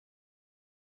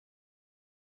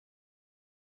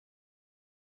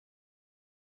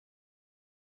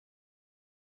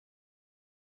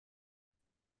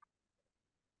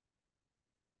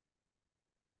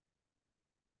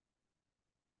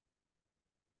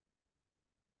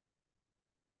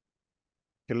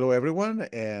Hello, everyone,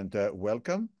 and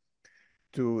welcome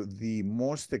to the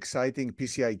most exciting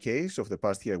PCI case of the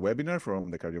past year webinar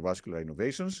from the Cardiovascular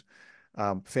Innovations.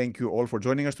 Thank you all for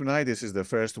joining us tonight. This is the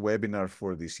first webinar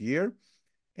for this year,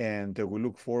 and we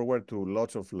look forward to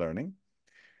lots of learning.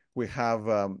 We have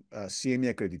a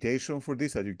CME accreditation for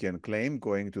this that you can claim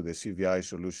going to the CVI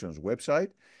Solutions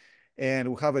website.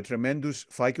 And we have a tremendous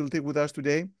faculty with us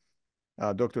today,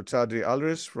 Dr. Chadri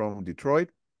Alres from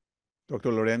Detroit,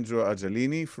 Dr. Lorenzo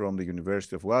Argelini from the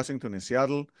University of Washington in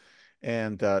Seattle,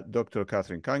 and Dr.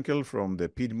 Catherine Kunkel from the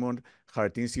Piedmont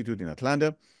Heart Institute in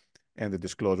Atlanta. And the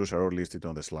disclosures are all listed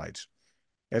on the slides.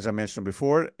 As I mentioned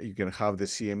before, you can have the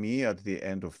CME at the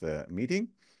end of the meeting.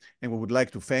 And we would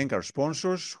like to thank our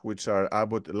sponsors, which are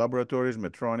Abbott Laboratories,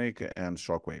 Medtronic, and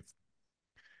Shockwave.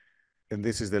 And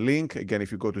this is the link. Again,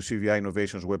 if you go to CVI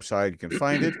Innovations website, you can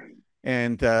find it.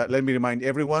 And let me remind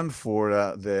everyone for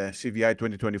the CVI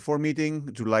 2024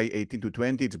 meeting, July 18 to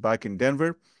 20, it's back in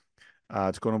Denver.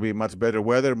 It's going to be much better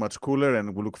weather, much cooler,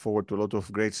 and we look forward to a lot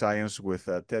of great science with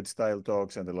TED-style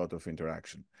talks and a lot of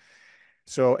interaction.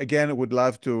 So again, we'd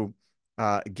love to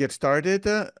get started.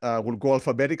 We'll go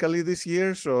alphabetically this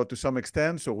year, so to some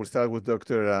extent. So we'll start with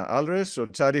Dr. Alres. So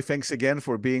Chadi, thanks again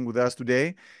for being with us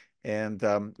today, and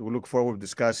we look forward to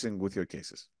discussing with your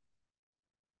cases.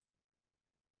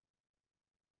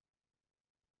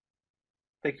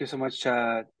 Thank you so much,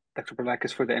 Dr.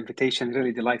 Berlakis, for the invitation.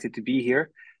 Really delighted to be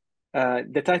here.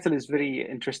 The title is very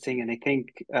interesting, and I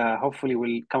think hopefully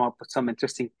we'll come up with some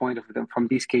interesting point of them from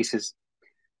these cases.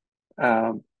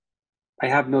 I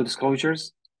have no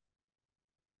disclosures.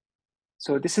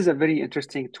 So this is a very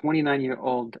interesting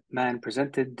 29-year-old man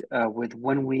presented with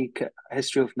 1 week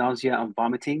history of nausea and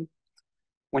vomiting.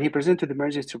 When he presented to the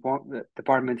emergency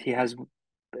department, he has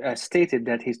stated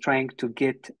that he's trying to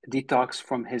get detox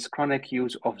from his chronic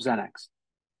use of Xanax.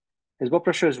 His blood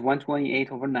pressure is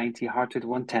 128/90, heart rate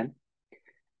 110.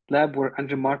 Lab were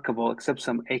unremarkable except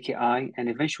some AKI, and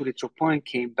eventually troponin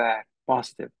came back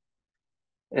positive.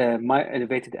 My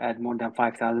elevated at more than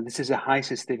 5,000. This is a high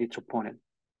sensitivity troponin.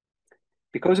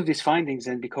 Because of these findings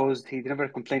and because he never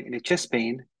complained any chest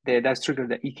pain, that's triggered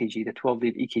the EKG, the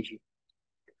 12-lead EKG.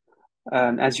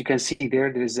 As you can see there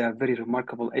is a very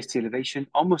remarkable ST elevation,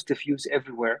 almost diffuse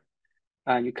everywhere.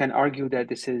 You can argue that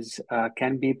this is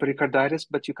can be pericarditis,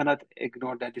 but you cannot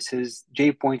ignore that this is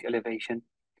J-point elevation,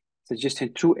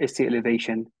 suggesting true ST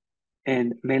elevation,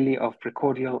 and mainly of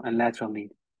precordial and lateral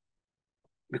lead.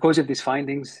 Because of these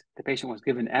findings, the patient was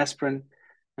given aspirin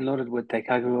and loaded with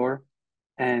ticagrelor,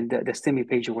 and the STEMI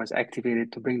pager was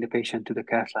activated to bring the patient to the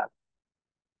cath lab.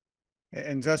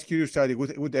 And just curious, Chadi,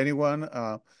 would anyone,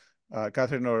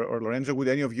 Catherine or Lorenzo, would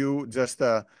any of you just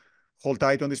hold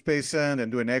tight on this patient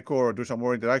and do an echo or do some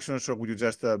more interactions, or would you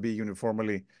just be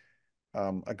uniformly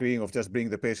agreeing of just bringing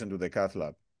the patient to the cath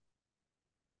lab?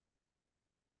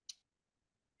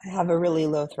 I have a really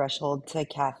low threshold to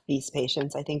cath these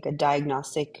patients. I think a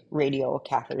diagnostic radial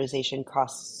catheterization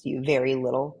costs you very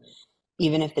little.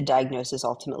 Even if the diagnosis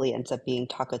ultimately ends up being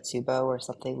Takotsubo or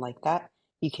something like that,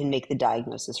 you can make the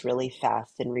diagnosis really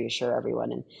fast and reassure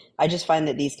everyone. And I just find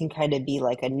that these can kind of be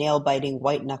like a nail-biting,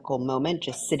 white-knuckle moment,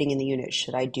 just sitting in the unit.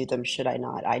 Should I do them? Should I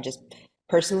not? I just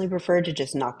personally prefer to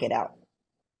just knock it out.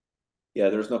 Yeah,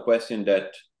 there's no question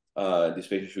that this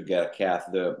patient should get a cath.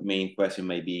 The main question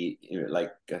may be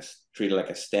treated like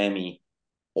a STEMI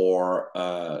or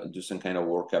do some kind of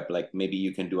workup. Like maybe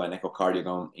you can do an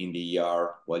echocardiogram in the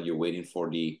ER while you're waiting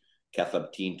for the cath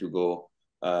lab team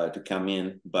to come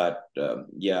in. But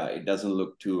yeah, it doesn't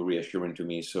look too reassuring to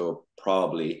me. So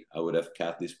probably I would have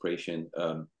cath this patient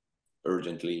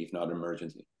urgently, if not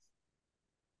emergently.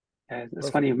 It's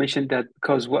funny you mentioned that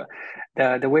because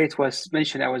the way it was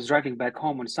mentioned, I was driving back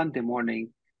home on Sunday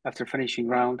morning after finishing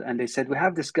round, and they said, we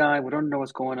have this guy, we don't know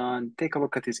what's going on, take a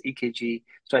look at his EKG.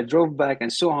 So I drove back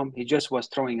and saw him, he just was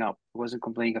throwing up. He wasn't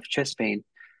complaining of chest pain,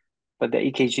 but the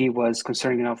EKG was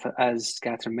concerning enough, as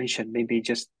Catherine mentioned, maybe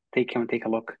just take him and take a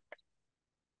look.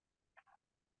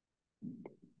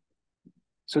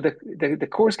 So the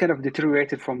course kind of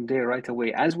deteriorated from there right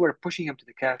away. As we're pushing him to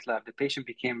the cath lab, the patient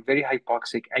became very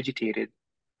hypoxic, agitated,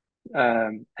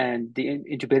 and they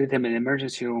intubated him in the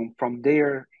emergency room. From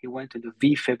there, he went into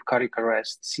VFib, cardiac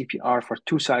arrest, CPR for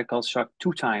 2 cycles, shocked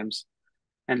 2 times,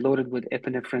 and loaded with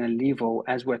epinephrine and levo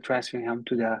as we're transferring him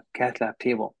to the cath lab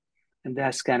table. And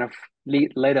that's kind of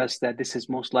led us that this is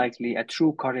most likely a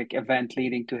true cardiac event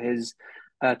leading to his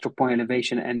troponin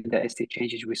elevation and the ST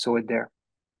changes we saw it there.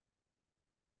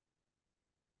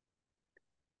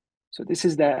 So this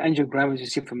is the angiogram, as you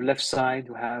see from the left side.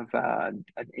 We have an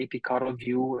epicardial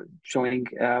view showing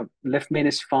left main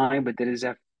is fine, but there is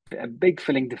a a big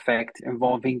filling defect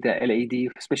involving the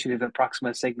LAD, especially the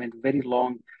proximal segment, very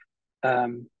long,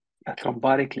 a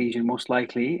thrombotic lesion most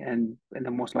likely, and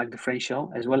the most like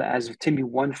differential, as well as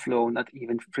TIMI-1 flow not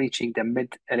even reaching the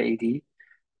mid LAD.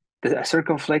 The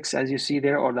circumflex, as you see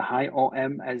there, or the high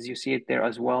OM, as you see it there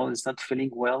as well, is not filling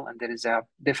well, and there is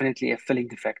definitely a filling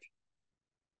defect.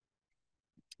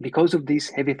 Because of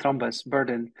this heavy thrombus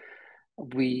burden,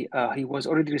 he was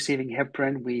already receiving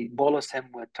heparin. We bolused him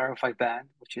with tirofiban,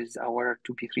 which is our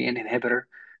 2p3 inhibitor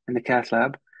in the cath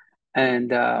lab.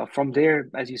 And from there,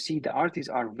 as you see, the arteries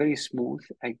are very smooth.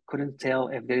 I couldn't tell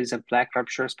if there is a plaque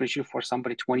rupture, especially for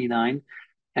somebody 29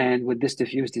 and with this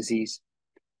diffuse disease.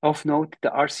 Of note, the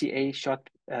RCA shot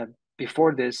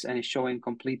before this and is showing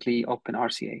completely open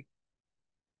RCA.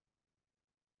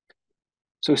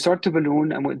 So we start to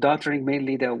balloon, and we're daughtering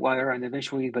mainly the wire and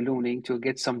eventually ballooning to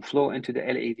get some flow into the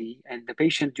LAD. And the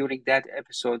patient during that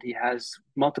episode, he has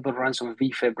multiple runs of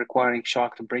VFib requiring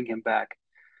shock to bring him back.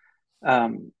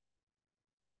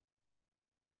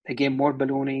 Again, more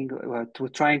ballooning.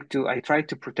 I tried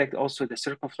to protect also the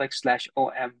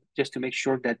circumflex/OM just to make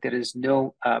sure that there is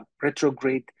no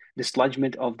retrograde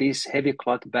dislodgement of this heavy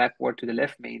clot backward to the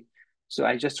left main. So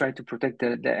I just tried to protect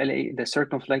the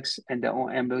circumflex and the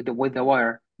OM with the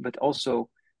wire, but also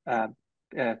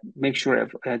make sure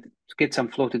to get some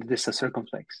flow to the distal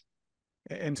circumflex.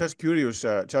 And just curious,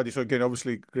 Chadi, so again,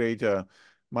 obviously great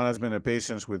management of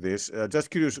patients with this.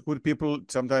 Just curious, would people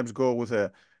sometimes go with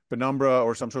a penumbra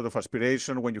or some sort of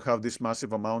aspiration when you have this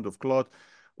massive amount of clot,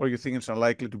 or you think it's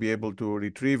unlikely to be able to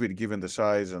retrieve it given the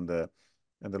size and the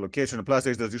location? And plus,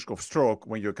 there's the risk of stroke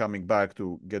when you're coming back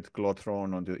to get clot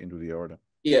thrown into the aorta.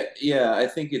 Yeah, I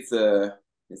think it's a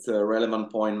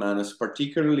relevant point, Manus,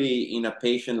 particularly in a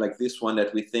patient like this one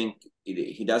that we think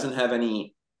he doesn't have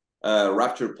any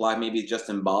ruptured plaque, maybe it's just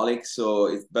embolic, so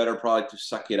it's better probably to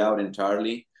suck it out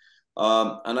entirely.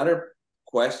 Another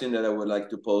question that I would like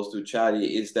to pose to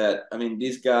Chadi is that, I mean,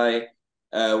 this guy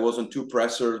was on 2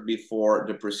 pressors before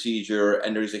the procedure,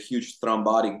 and there is a huge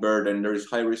thrombotic burden. There is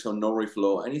high risk of no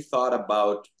reflow. Any thought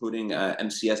about putting an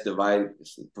MCS device,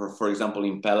 for example,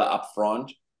 Impella up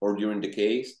front or during the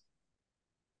case?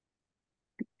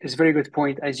 It's a very good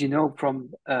point. As you know from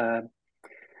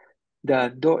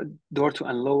the door to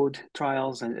unload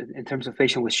trials, and in terms of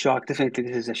patient with shock, definitely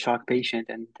this is a shock patient,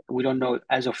 and we don't know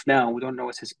as of now. We don't know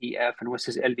what's his EF and what's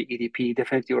his LV-EDP.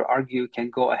 Definitely, or argue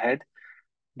can go ahead,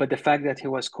 but the fact that he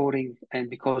was coding, and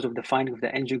because of the finding of the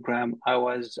angiogram, I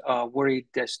was worried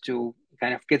as to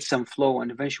kind of get some flow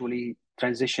and eventually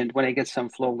transitioned. When I get some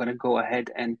flow, I'm going to go ahead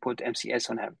and put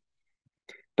MCS on him.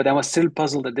 But I was still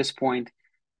puzzled at this point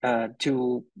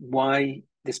to why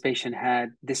this patient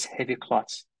had this heavy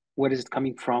clots. Where is it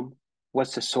coming from?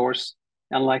 What's the source?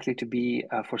 Unlikely to be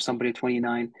for somebody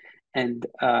 29. And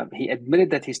he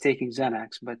admitted that he's taking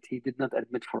Xanax, but he did not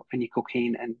admit for any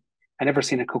cocaine. And I never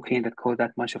seen a cocaine that caused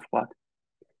that much of clot.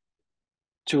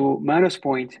 To Manu's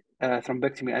point,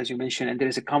 thrombectomy, as you mentioned, and there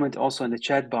is a comment also in the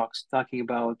chat box talking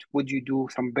about, would you do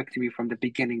thrombectomy from the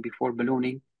beginning before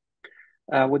ballooning?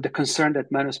 With the concern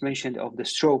that Manus mentioned of the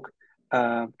stroke,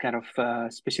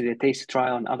 especially the TASTE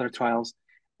trial and other trials,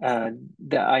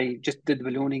 that I just did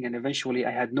ballooning, and eventually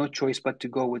I had no choice but to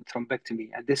go with thrombectomy.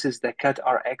 And this is the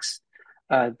CAT-RX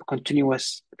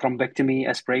continuous thrombectomy,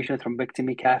 aspiration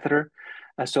thrombectomy catheter.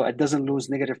 So it doesn't lose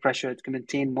negative pressure. It can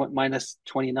maintain minus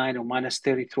 29 or minus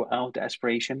 30 throughout the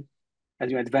aspiration.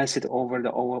 As you advance it over the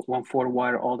 014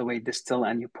 wire all the way distal,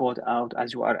 and you pull it out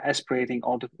as you are aspirating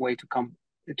all the way to come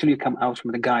until you come out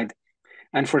from the guide.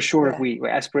 And for sure, we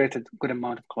aspirated a good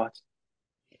amount of clots.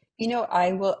 You know,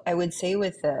 I would say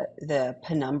with the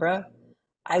penumbra,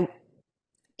 I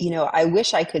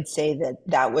wish I could say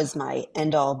that was my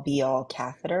end all be all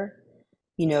catheter,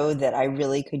 that I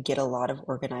really could get a lot of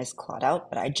organized clot out.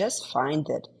 But I just find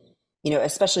that,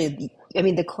 especially,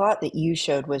 the clot that you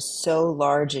showed was so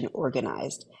large and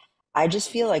organized. I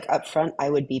just feel like up front, I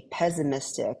would be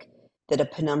pessimistic that a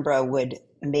penumbra would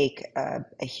make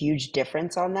a huge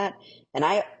difference on that. And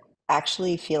I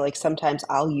actually feel like sometimes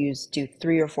I'll do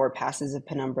 3 or 4 passes of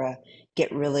penumbra,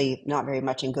 get really not very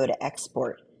much, and go to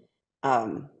export.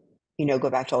 Go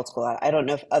back to old school. I don't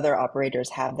know if other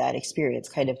operators have that experience,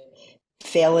 kind of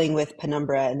failing with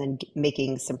penumbra and then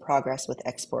making some progress with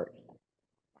export.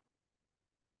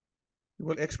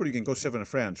 Well, export, you can go 7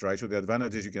 French, right? So the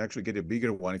advantage is you can actually get a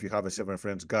bigger one if you have a 7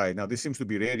 French guide. Now, this seems to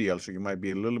be radial, so you might be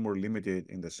a little more limited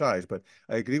in the size, but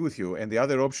I agree with you. And the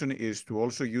other option is to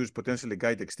also use potentially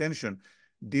guide extension,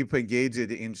 deep engage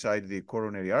it inside the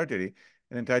coronary artery,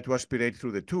 and then try to aspirate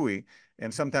through the TUI.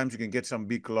 And sometimes you can get some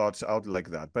big clots out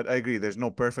like that. But I agree, there's no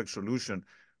perfect solution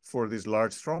for this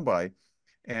large thrombi.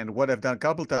 And what I've done a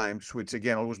couple times, which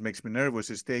again always makes me nervous,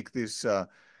 is take this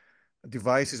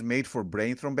devices made for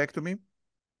brain thrombectomy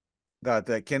that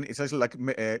it's actually like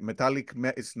metallic,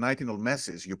 it's nitinol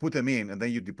meshes. You put them in and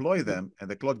then you deploy them and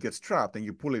the clot gets trapped and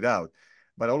you pull it out.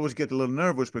 But I always get a little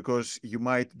nervous because you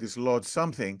might dislodge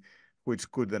something which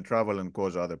could then travel and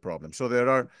cause other problems. So there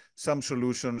are some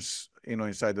solutions,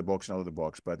 inside the box and out of the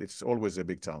box, but it's always a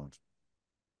big challenge.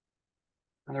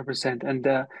 100%.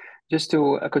 And just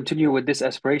to continue with this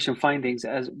aspiration findings,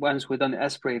 as once we're done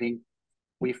aspirating,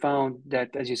 we found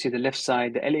that, as you see the left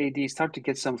side, the LAD start to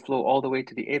get some flow all the way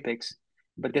to the apex,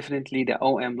 but definitely the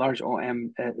OM, large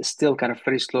OM, is still kind of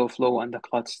very slow flow and the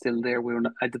clot's still there.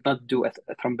 I did not do a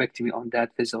thrombectomy on that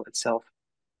vessel itself.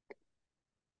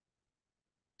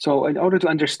 So in order to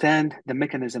understand the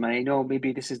mechanism, and I know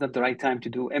maybe this is not the right time to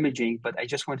do imaging, but I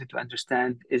just wanted to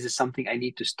understand, is this something I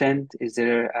need to stent? Is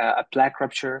there a plaque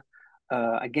rupture?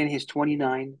 Again, he's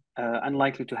 29,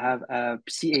 unlikely to have a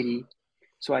C80.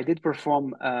 So I did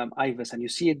perform IVUS, and you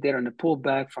see it there on the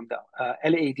pullback from the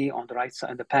LAD on the right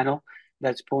side of the panel.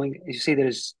 That's pulling. You see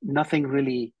there's nothing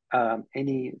really,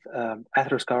 any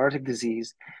atherosclerotic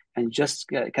disease, and just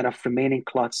kind of remaining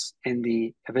clots in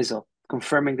the vessel,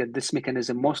 confirming that this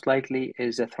mechanism most likely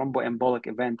is a thromboembolic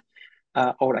event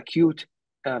or acute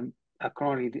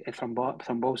coronary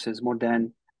thrombosis more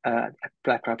than a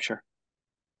plaque rupture.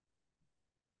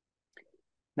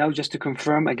 Now, just to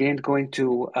confirm, again, going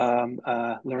to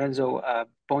Lorenzo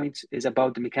points is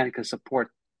about the mechanical support.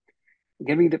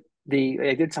 Giving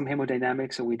I did some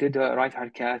hemodynamics, so we did a right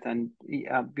heart cath, and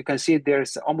you can see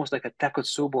there's almost like a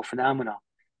Takotsubo phenomena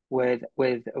with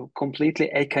a completely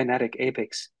akinetic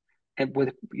apex. And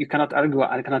you cannot argue,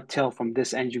 I cannot tell from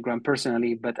this angiogram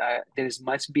personally, but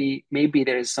maybe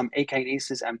there is some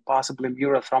akinesis and possibly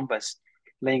mural thrombus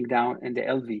laying down in the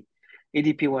LV.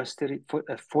 ADP was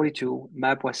 42,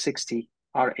 MAP was 60,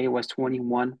 RA was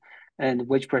 21, and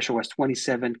wedge pressure was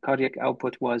 27. Cardiac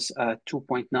output was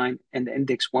 2.9, and the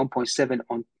index 1.7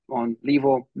 on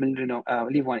levo,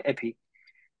 levo and epi,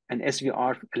 and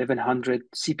SVR 1100,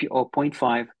 CPO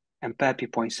 0.5, and PAPI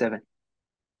 0.7.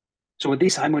 So with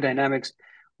these hemodynamics,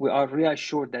 we are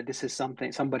reassured that this is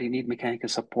somebody need mechanical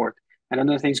support, and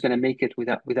another thing is going to make it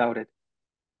without it.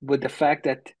 With the fact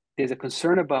that there's a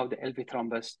concern about the LV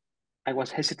thrombus, I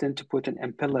was hesitant to put an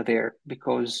Impella there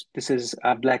because this is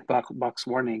a black box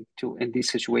warning in this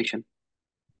situation.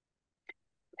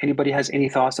 Anybody has any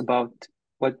thoughts about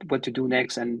what to do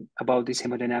next and about these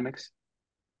hemodynamics?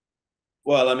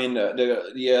 Well, I mean,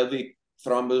 the LV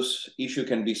thrombus issue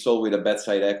can be solved with a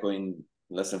bedside echo in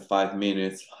less than 5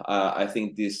 minutes. I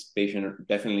think this patient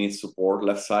definitely needs support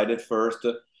left-sided first.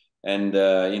 And,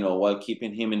 while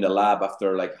keeping him in the lab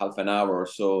after like half an hour or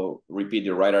so, repeat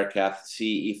the right heart cath,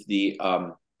 see if the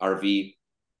RV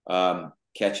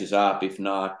catches up. If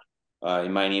not, you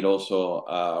might need also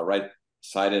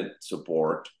right-sided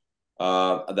support.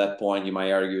 At that point, you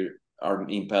might argue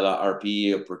Impella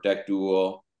RP or Protect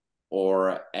Duo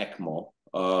or ECMO.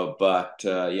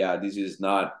 Yeah, this is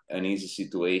not an easy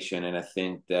situation. And I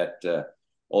think that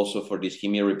also for this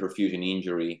ischemia reperfusion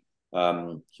injury,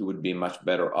 he would be much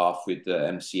better off with the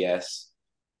MCS.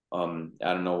 I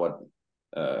don't know what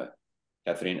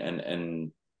Catherine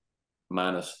and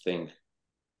Manos think.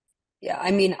 Yeah,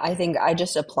 I mean, I think I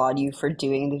just applaud you for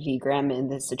doing the VGram in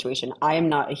this situation. I am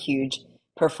not a huge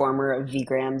performer of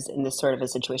VGrams in this sort of a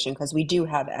situation because we do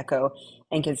have echo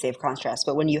and can save contrast.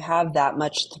 But when you have that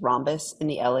much thrombus in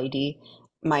the LAD,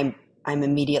 I'm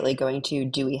immediately going to,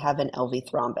 do we have an LV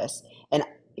thrombus? And,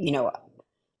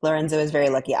 Lorenzo is very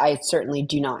lucky. I certainly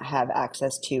do not have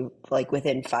access to, like,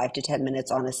 within 5 to 10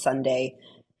 minutes on a Sunday,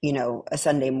 a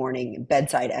Sunday morning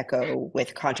bedside echo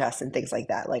with contrast and things like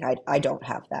that. Like, I don't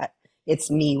have that. It's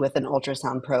me with an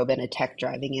ultrasound probe and a tech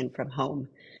driving in from home.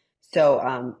 So,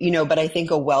 but I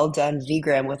think a well-done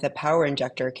VGram with a power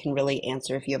injector can really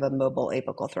answer if you have a mobile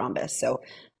apical thrombus. So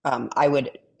I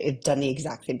would have done the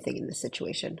exact same thing in this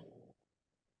situation.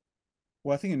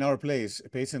 Well, I think in our place, a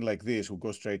patient like this will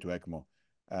go straight to ECMO.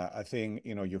 I think,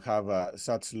 you have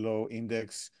such low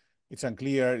index. It's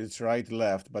unclear, it's right,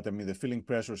 left, but I mean, the filling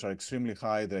pressures are extremely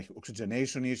high. The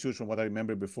oxygenation issues from what I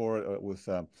remember before with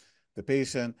the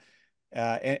patient.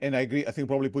 And I agree, I think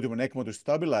probably put him on ECMO to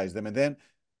stabilize them. And then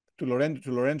to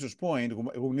Lorenzo's point,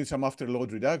 we need some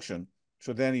afterload reduction.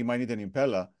 So then you might need an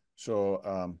Impella.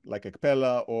 So like a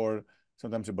Impella or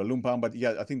sometimes a balloon pump. But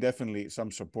yeah, I think definitely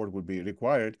some support would be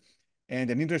required. And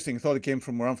an interesting thought that came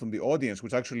from the audience,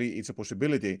 which actually it's a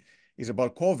possibility, is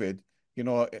about COVID.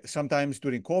 Sometimes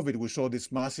during COVID, we saw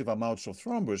these massive amounts of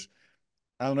thrombus.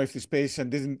 I don't know if this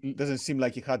patient doesn't seem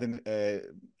like he had a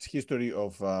history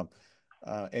of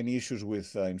any issues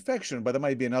with infection, but there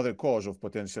might be another cause of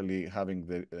potentially having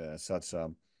the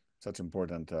such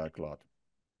important clot.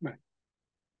 Right.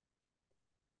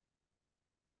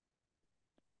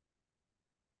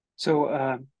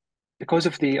 So because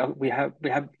of the we have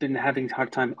been having a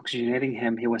hard time oxygenating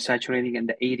him. He was saturating in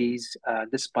the 80s,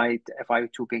 despite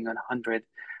FiO2 being on 100.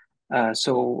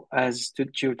 So as to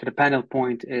the panel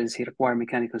point is he required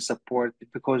mechanical support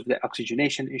because of the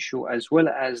oxygenation issue as well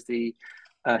as the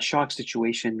shock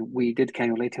situation. We did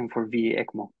cannulate him for VA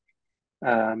ECMO.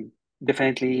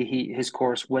 Definitely his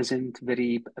course wasn't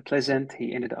very pleasant.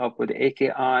 He ended up with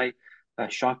AKI,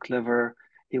 shock liver.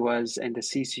 He was in the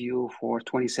CCU for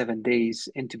 27 days,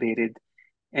 intubated,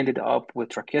 ended up with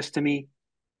tracheostomy,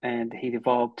 and he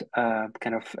developed I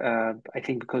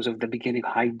think because of the beginning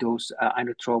high dose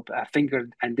inotrope finger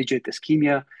and digit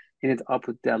ischemia, ended up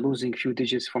with losing a few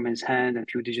digits from his hand and a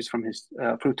few digits from his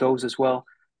toes as well.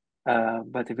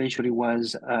 But eventually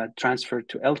was transferred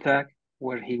to LTAC,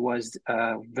 where he was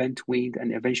vent weaned,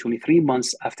 and eventually 3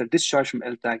 months after discharge from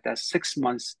LTAC, that's 6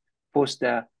 months post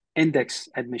the index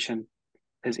admission,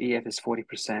 his EF is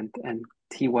 40%, and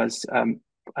he was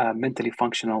mentally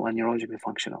functional and neurologically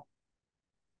functional.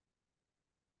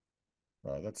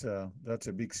 Wow, that's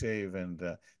a big save. And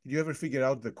did you ever figure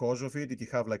out the cause of it? Did you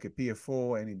have like a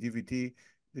PFO, any DVT?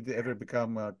 Did it ever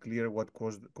become clear what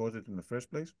caused it in the first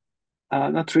place?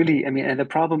 Not really. I mean, and the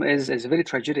problem is a very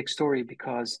tragic story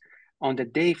because on the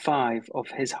day 5 of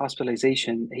his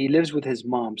hospitalization, he lives with his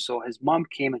mom. So his mom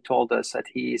came and told us that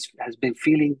has been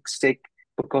feeling sick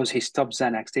because he stopped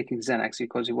taking Xanax,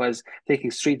 because he was taking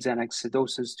street Xanax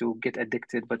doses to get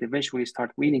addicted, but eventually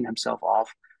start weaning himself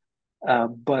off.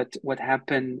 But what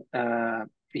happened,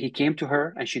 he came to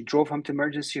her and she drove him to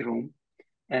emergency room.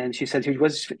 And she said he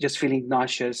was just feeling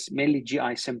nauseous, mainly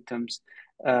GI symptoms.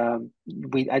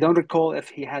 I don't recall if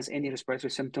he has any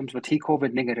respiratory symptoms, but he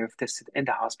COVID negative, tested in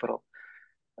the hospital.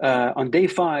 On day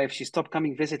 5, she stopped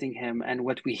coming visiting him. And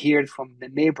what we heard from the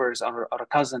neighbors or a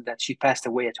cousin that she passed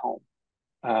away at home.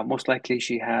 Most likely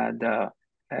she had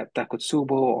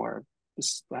Takotsubo or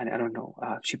I don't know.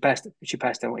 She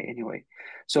passed away anyway.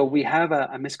 So we have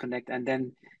a misconnect. And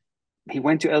then he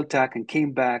went to LTAC and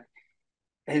came back.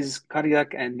 His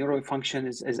cardiac and neural function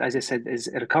is as I said, is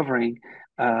recovering,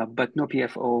 but no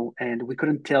PFO. And we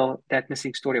couldn't tell that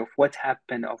missing story of what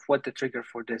happened, of what the trigger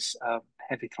for this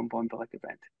heavy thromboembolic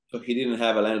event. So he didn't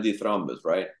have an LV thrombus,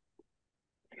 right?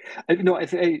 No,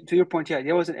 to your point, yeah,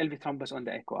 there was an LV thrombus on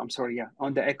the echo. I'm sorry, yeah,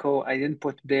 on the echo I didn't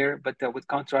put there, but with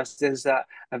contrast, there's a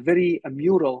very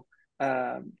mural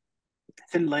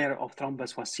thin layer of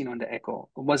thrombus was seen on the echo.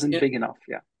 It wasn't big enough,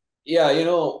 yeah. Yeah, you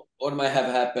know what might have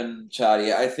happened,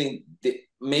 Chadi? I think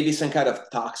maybe some kind of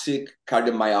toxic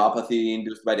cardiomyopathy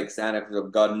induced by the Xanax or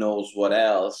God knows what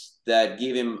else that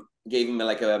gave him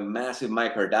like a massive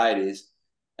myocarditis.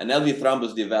 An LV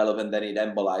thrombus developed, and then it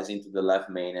embolized into the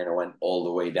left main and it went all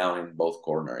the way down in both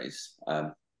coronaries.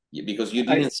 Because you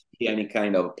didn't see any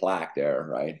kind of plaque there,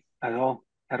 right? At all.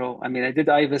 I mean, I did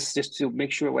IVUS just to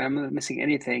make sure I'm not missing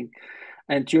anything.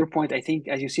 And to your point, I think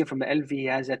as you see from the LV, he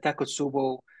has a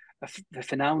Takotsubo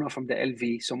phenomena from the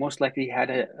LV. So most likely he had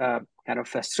a kind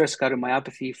of a stress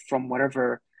cardiomyopathy from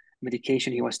whatever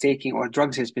medication he was taking or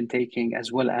drugs he's been taking,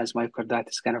 as well as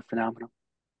myocarditis kind of phenomena.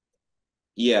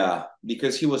 Yeah,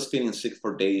 because he was feeling sick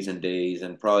for days and days,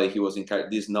 and probably he was in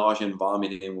this nausea and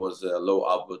vomiting was a low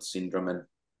output syndrome, and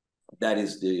that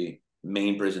is the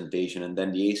main presentation. And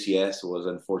then the ACS was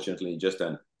unfortunately just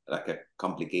like a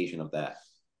complication of that.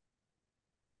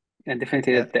 And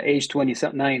definitely the age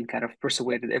 29 kind of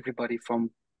persuaded everybody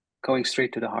from going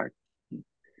straight to the heart.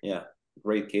 Yeah,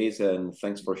 great case, and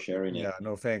thanks for sharing it. Yeah,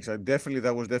 no, thanks.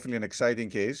 That was definitely an exciting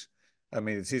case. I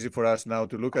mean, it's easy for us now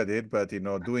to look at it, but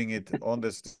doing it on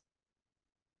this.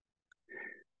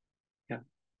 Yeah,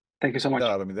 thank you so much.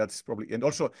 I mean, that's probably, and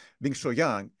also being so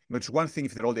young. It's one thing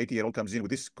if the old 80-year-old comes in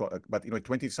with this, but a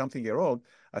 20-something-year-old,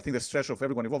 I think the stress of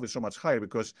everyone involved is so much higher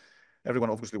because everyone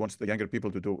obviously wants the younger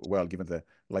people to do well given the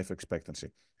life expectancy.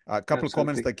 A couple of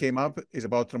comments that came up is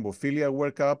about thrombophilia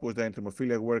workup. Was there a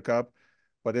thrombophilia workup?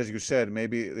 But as you said,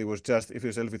 maybe it was just, if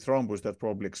it's LV thrombus, that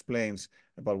probably explains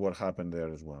about what happened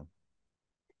there as well.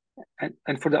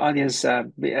 And for the audience, I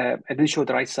didn't show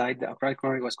the right side. The right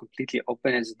coronary was completely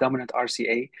open as dominant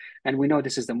RCA. And we know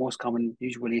this is the most common,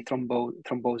 usually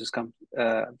thrombosis comes,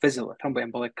 visible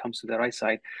thromboembolic comes to the right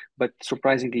side. But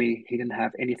surprisingly, he didn't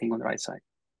have anything on the right side.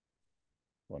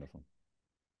 Wonderful.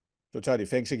 So Chadi,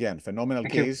 thanks again. Phenomenal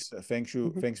case. Thank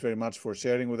you. Thanks very much for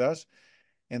sharing with us.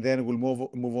 And then we'll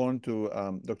move on to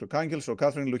Dr. Kangel. So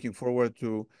Catherine, looking forward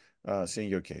to seeing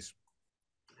your case.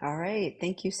 All right.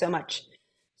 Thank you so much.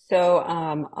 So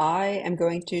I am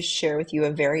going to share with you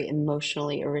a very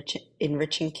emotionally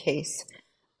enriching case.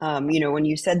 When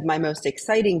you said my most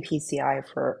exciting PCI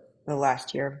for the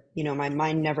last year, my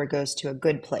mind never goes to a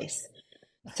good place.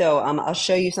 So I'll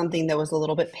show you something that was a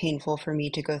little bit painful for me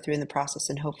to go through in the process,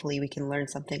 and hopefully we can learn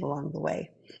something along the way.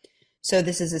 So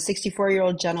this is a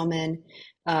 64-year-old gentleman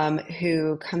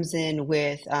who comes in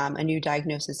with a new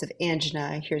diagnosis of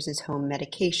angina. Here's his home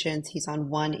medications. He's on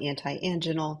one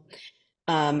anti-anginal.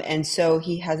 And so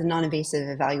he has a non-invasive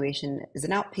evaluation as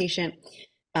an outpatient.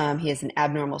 He has an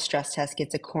abnormal stress test,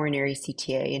 gets a coronary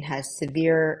CTA, and has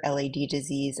severe LAD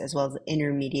disease as well as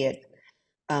intermediate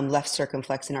left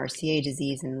circumflex and RCA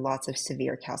disease and lots of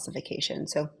severe calcification.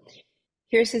 So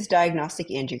here's his diagnostic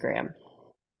angiogram.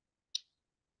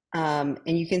 And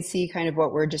you can see kind of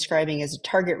what we're describing as a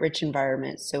target-rich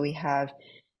environment. So we have,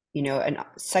 a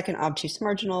second obtuse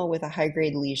marginal with a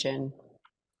high-grade lesion,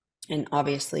 and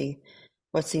obviously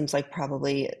what seems like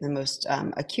probably the most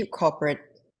acute culprit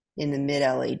in the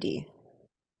mid-LAD.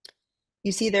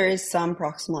 You see there is some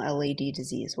proximal LAD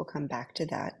disease. We'll come back to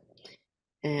that.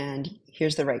 And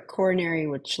here's the right coronary,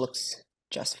 which looks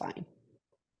just fine.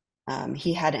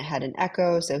 He hadn't had an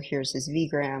echo, so here's his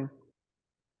V-gram,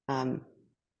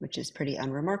 which is pretty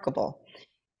unremarkable.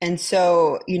 And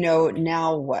so,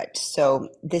 now what? So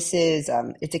this is,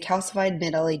 it's a calcified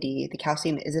mid-LAD. The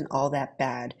calcium isn't all that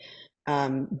bad.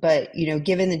 But,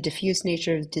 given the diffuse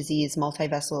nature of the disease,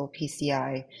 multivessel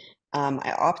PCI,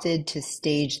 I opted to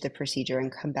stage the procedure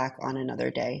and come back on another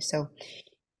day. So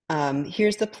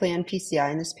here's the planned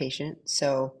PCI in this patient.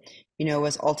 So,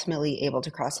 was ultimately able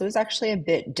to cross. It was actually a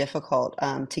bit difficult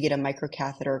to get a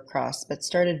microcatheter across, but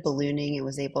started ballooning and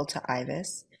was able to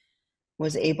IVUS.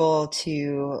 Was able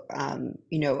to,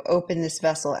 open this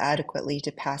vessel adequately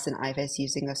to pass an IVUS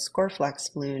using a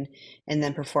Scoreflex balloon, and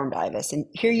then performed IVUS. And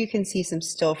here you can see some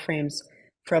still frames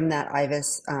from that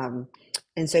IVUS.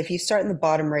 And so if you start in the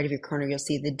bottom right of your corner, you'll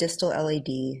see the distal LAD.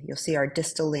 You'll see our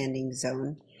distal landing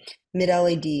zone, mid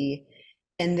LAD,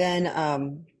 and then,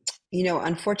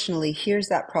 unfortunately, here's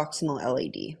that proximal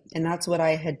LAD, and that's what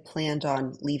I had planned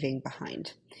on leaving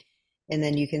behind. And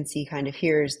then you can see kind of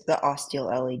here's the ostial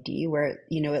LAD where,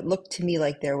 it looked to me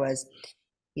like there was,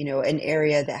 an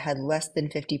area that had less than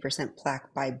 50%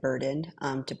 plaque by burden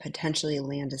to potentially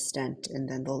land a stent and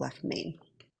then the left main.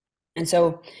 And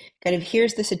so kind of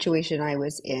here's the situation I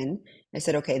was in. I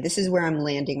said, okay, this is where I'm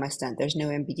landing my stent. There's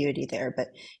no ambiguity there, but,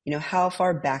 how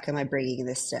far back am I bringing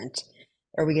this stent?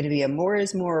 Are we going to be a more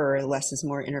is more or less is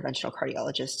more interventional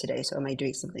cardiologist today? So am I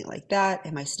doing something like that?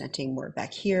 Am I stenting more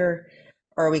back here?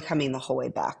 Or are we coming the whole way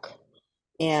back?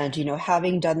 And,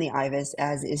 having done the IVUS,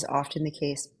 as is often the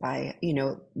case by,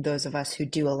 those of us who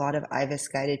do a lot of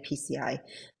IVUS guided PCI,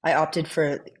 I opted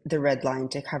for the red line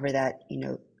to cover that,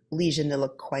 lesion that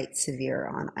looked quite severe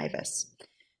on IVUS.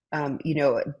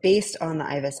 Based on the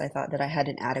IVUS, I thought that I had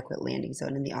an adequate landing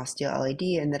zone in the ostial LAD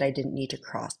and that I didn't need to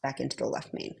cross back into the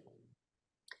left main.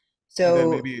 So and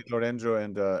then maybe Lorenzo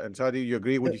and Sadi, you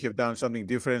agree? Would you have done something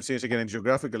different? Since again,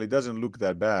 geographically, it doesn't look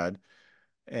that bad.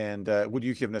 And would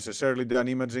you have necessarily done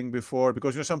imaging before?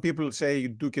 Because some people say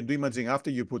you can do imaging after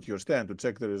you put your stent to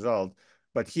check the result.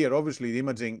 But here, obviously, the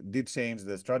imaging did change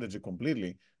the strategy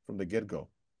completely from the get-go.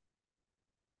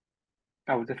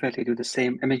 I would definitely do the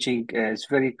same. Imaging is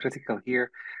very critical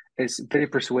here. It's very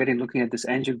persuading looking at this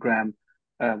angiogram.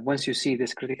 Once you see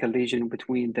this critical lesion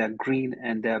between the green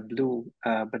and the blue,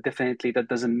 but definitely that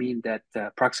doesn't mean that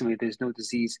proximally there's no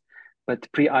disease. But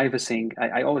pre-IVUSing,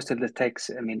 I always tell the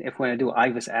techs, if when I do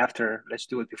IVUS after, let's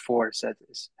do it before. It's the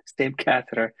same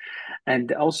catheter.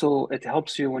 And also it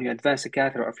helps you when you advance the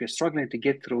catheter, or if you're struggling to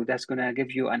get through, that's going to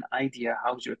give you an idea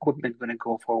how's your equipment going to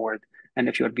go forward. And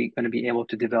if you're going to be able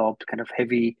to develop kind of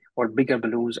heavy or bigger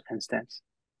balloons and stents.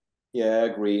 Yeah, I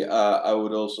agree. I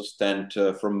would also stent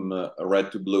from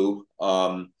red to blue.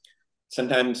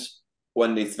 Sometimes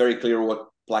when it's very clear what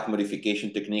plaque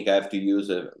modification technique I have to use,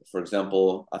 for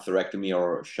example, atherectomy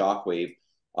or shockwave,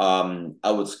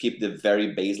 I would skip the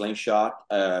very baseline shot,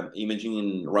 imaging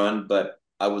and run, but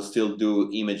I would still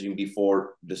do imaging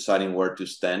before deciding where to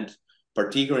stent,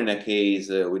 particularly in a case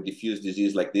with diffuse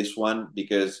disease like this one,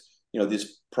 because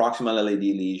this proximal LAD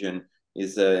lesion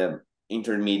is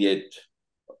intermediate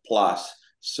plus.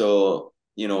 So,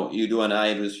 you do an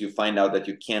IVUS, you find out that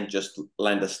you can't just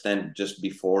land a stent just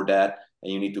before that,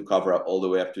 and you need to cover up all the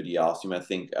way up to the ostium. I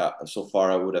think so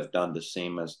far I would have done the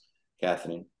same as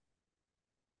Catherine.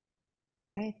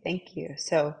 Okay, thank you.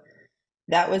 So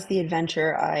that was the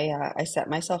adventure I set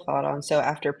myself out on. So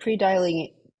after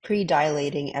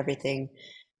pre-dilating everything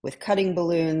with cutting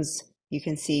balloons, you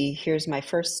can see here's my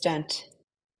first stent.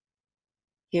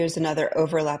 Here's another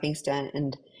overlapping stent.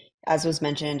 And, as was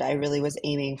mentioned, I really was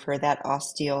aiming for that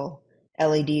ostial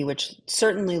LAD, which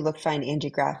certainly looked fine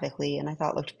angiographically, and I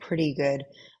thought looked pretty good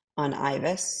on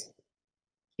IVUS.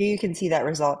 Here you can see that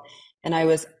result, and I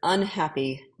was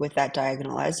unhappy with that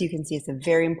diagonal. As you can see, it's a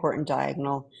very important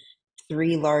diagonal,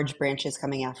 3 large branches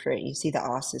coming after it, and you see the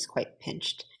os is quite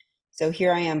pinched. So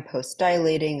here I am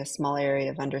post-dilating, a small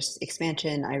area of under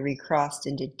expansion. I recrossed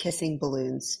and did kissing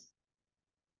balloons.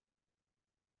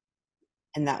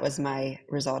 And that was my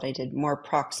result. I did more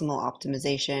proximal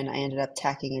optimization. I ended up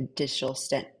tacking a distal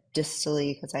stent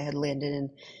distally because I had landed in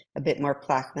a bit more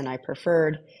plaque than I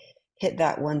preferred. Hit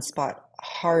that one spot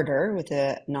harder with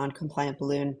a non-compliant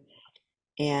balloon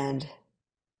and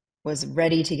was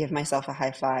ready to give myself a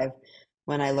high five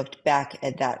when I looked back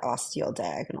at that ostial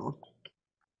diagonal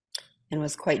and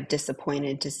was quite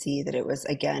disappointed to see that it was,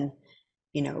 again,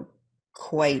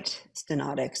 quite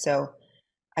stenotic. So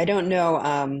I don't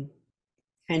know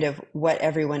kind of what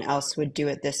everyone else would do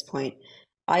at this point.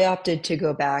 I opted to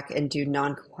go back and do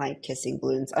non-compliant kissing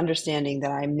balloons, understanding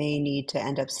that I may need to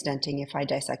end up stenting if I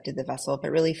dissected the vessel,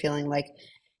 but really feeling like,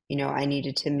 I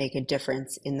needed to make a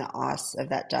difference in the os of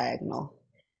that diagonal.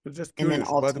 So just And then curious,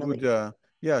 ultimately,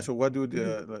 so what would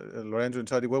Lorenzo and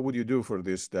Sadi, what would you do for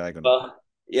this diagonal? Well,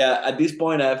 yeah, at this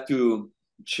point, I have to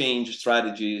change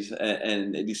strategies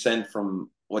and descend from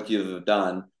what you've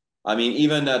done. I mean,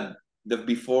 even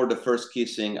before the first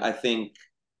kissing, I think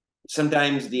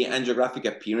sometimes the angiographic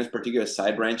appearance, particularly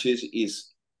side branches,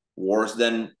 is worse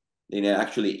than it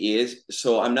actually is.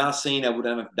 So I'm not saying I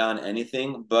wouldn't have done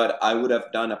anything, but I would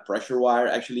have done a pressure wire.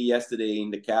 Actually, yesterday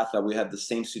in the cath lab, we had the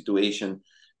same situation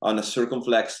on a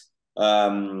circumflex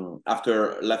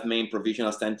after left main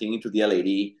provisional stenting into the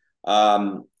LAD.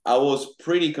 I was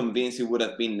pretty convinced it would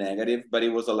have been negative, but it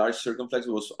was a large circumflex.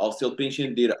 It was ostial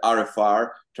pinching, did RFR,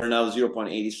 turned out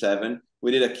 0.87. We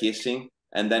did a kissing,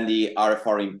 and then the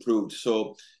RFR improved.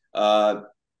 So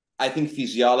I think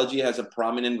physiology has a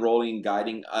prominent role in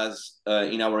guiding us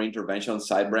in our intervention on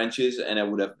side branches, and I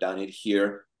would have done it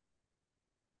here.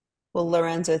 Well,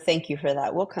 Lorenzo, thank you for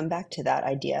that. We'll come back to that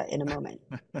idea in a moment.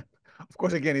 Of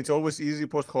course, again, it's always easy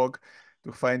post hoc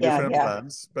to find different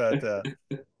plans, but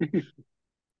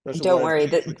don't worry.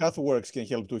 The CathWorks can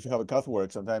help too. If you have a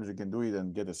CathWorks, sometimes you can do it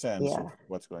and get a sense of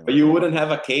what's going on. But you wouldn't have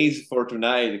a case for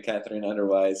tonight, Catherine,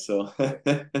 otherwise. So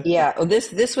yeah, well,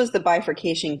 this was the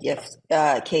bifurcation case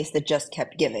that just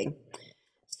kept giving.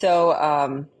 So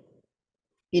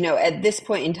at this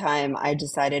point in time, I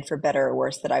decided, for better or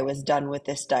worse, that I was done with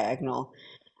this diagonal,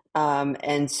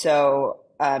 and so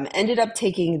ended up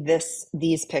taking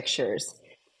these pictures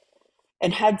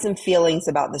and had some feelings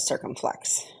about the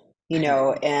circumflex.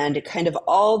 And kind of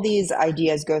all these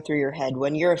ideas go through your head.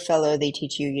 When you're a fellow, they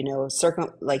teach you,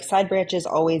 side branches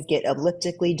always get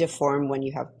elliptically deformed when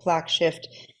you have plaque shift.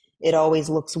 It always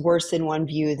looks worse in one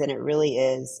view than it really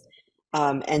is.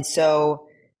 And so,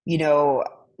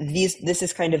 this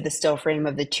is kind of the still frame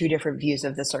of the 2 different views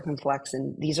of the circumflex.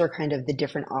 And these are kind of the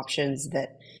different options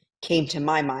that came to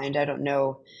my mind. I don't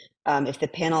know if the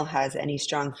panel has any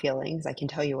strong feelings. I can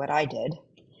tell you what I did,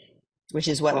 which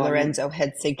is what Lorenzo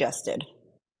had suggested.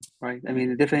 Right. I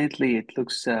mean, definitely it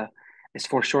looks it's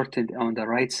foreshortened on the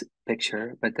right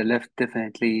picture, but the left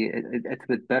definitely it's a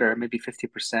bit better, maybe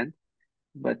 50%.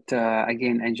 But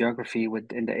again, angiography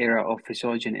in the era of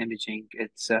physiology and imaging,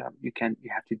 it's you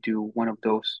have to do one of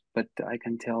those. But I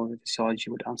can tell that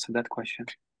physiology would answer that question.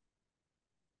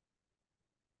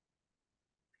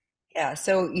 Yeah,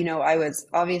 so I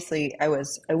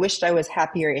wished I was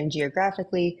happier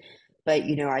angiographically, but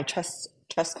I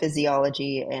trust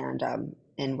physiology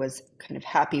and was kind of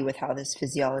happy with how this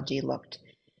physiology looked,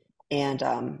 and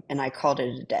I called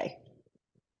it a day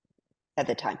at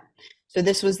the time. So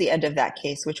this was the end of that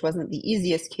case, which wasn't the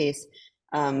easiest case.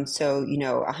 So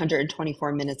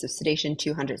 124 minutes of sedation,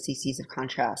 200 cc's of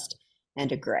contrast,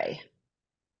 and a gray,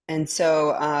 and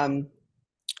so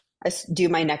I do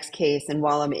my next case, and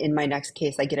while I'm in my next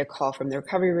case, I get a call from the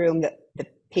recovery room that the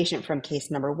patient from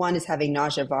case number 1 is having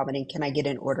nausea, vomiting. Can I get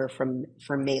an order for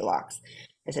Maalox?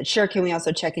 I said, sure. Can we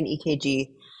also check an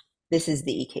EKG? This is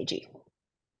the EKG.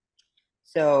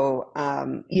 So,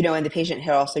 and the patient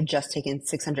had also just taken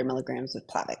 600 milligrams of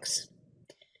Plavix.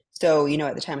 So,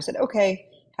 at the time I said, okay,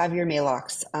 have your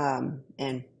Maalox,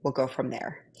 and we'll go from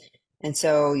there. And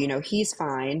so, he's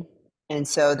fine. And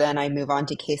so then I move on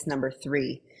to case number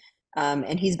 3.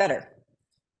 And he's better.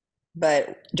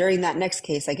 But during that next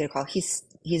case, I get a call.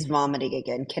 He's vomiting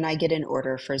again. Can I get an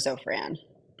order for Zofran?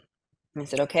 And I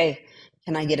said, okay.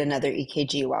 Can I get another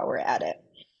EKG while we're at it?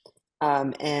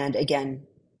 And again,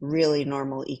 really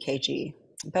normal EKG.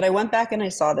 But I went back and I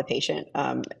saw the patient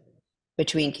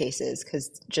between cases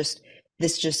because just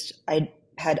I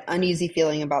had uneasy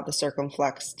feeling about the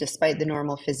circumflex despite the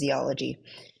normal physiology.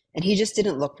 And he just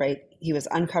didn't look right. He was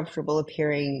uncomfortable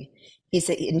appearing.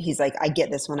 He's like, I get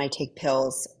this when I take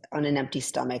pills on an empty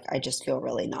stomach. I just feel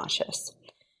really nauseous.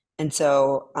 And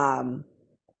so, I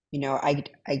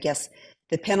guess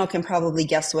the panel can probably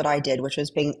guess what I did, which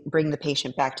was bring the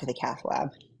patient back to the cath lab.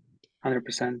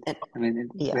 100%. And, I mean,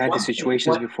 yeah. we had these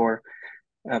situations before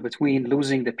between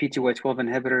losing the P2Y12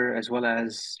 inhibitor as well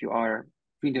as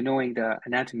between knowing the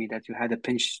anatomy that you had a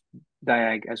pinch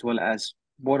diag as well as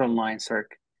borderline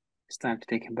circ. It's time to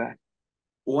take him back.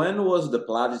 When was the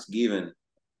Pilates given?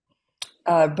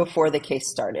 Before the case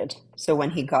started. So when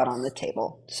he got on the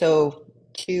table. So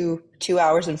 2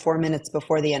 hours and 4 minutes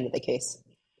before the end of the case.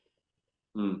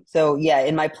 So yeah,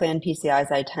 in my planned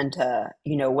PCIs, I tend to,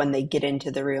 when they get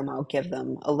into the room, I'll give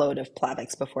them a load of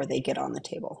Plavix before they get on the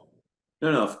table.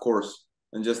 No, of course.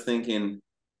 I'm just thinking,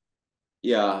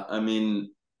 yeah, I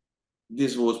mean,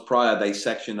 this was probably a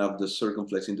dissection of the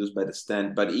circumflex induced by the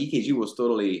stent, but EKG was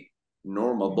totally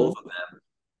normal, both of them.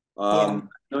 I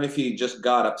don't know if he just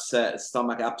got upset,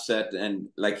 stomach upset, and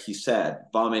like he said,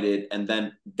 vomited, and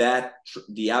then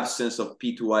the absence of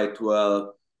P2Y12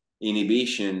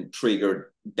 inhibition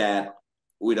triggered that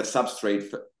with a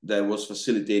substrate that was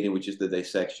facilitating, which is the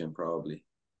dissection, probably.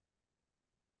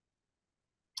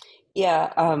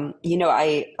 Yeah,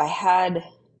 I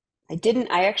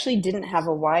actually didn't have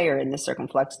a wire in the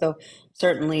circumflex, though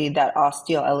certainly that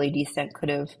osteal LAD stent could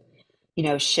have,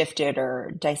 shifted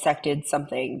or dissected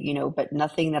something, but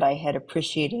nothing that I had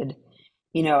appreciated.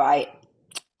 I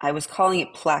was calling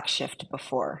it plaque shift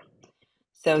before.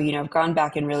 So, I've gone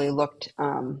back and really looked,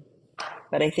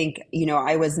 but I think,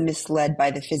 I was misled by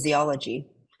the physiology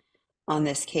on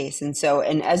this case.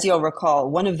 And as you'll recall,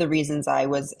 one of the reasons I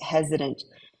was hesitant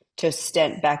to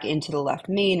stent back into the left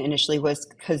main initially was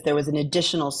because there was an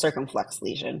additional circumflex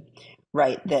lesion,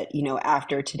 right? That,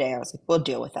 after today, I was like, we'll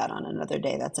deal with that on another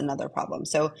day. That's another problem.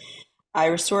 So I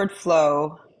restored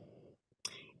flow,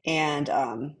 and,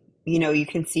 you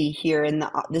can see here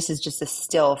this is just a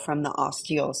still from the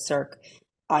osteal circ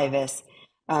IVUS.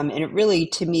 And it really,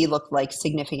 to me, looked like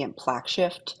significant plaque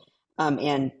shift,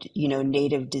 and,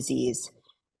 native disease.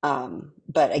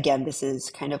 But again, this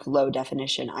is kind of low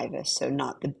definition IVUS, so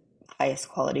not the highest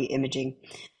quality imaging.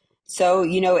 So,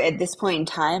 at this point in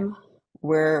time,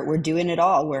 we're doing it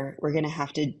all. We're going to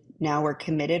have to, now we're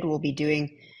committed. We'll be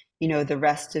doing, the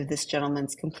rest of this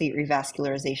gentleman's complete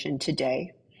revascularization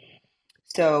today.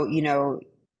 So,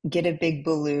 get a big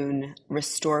balloon,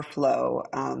 restore flow.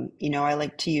 I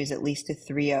like to use at least a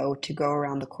 3.0 to go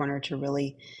around the corner to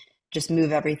really just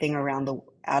move everything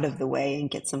out of the way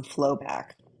and get some flow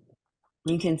back.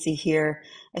 You can see here,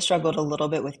 I struggled a little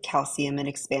bit with calcium and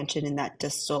expansion in that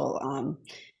distal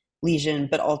lesion,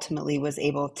 but ultimately was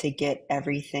able to get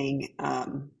everything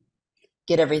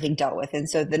dealt with. And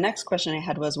so the next question I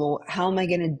had was, well, how am I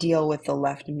going to deal with the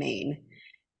left main,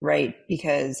 right?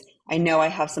 Because I know I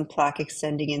have some plaque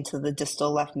extending into the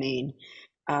distal left main.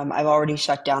 I've already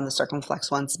shut down the circumflex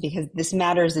once, because this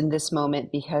matters in this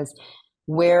moment, because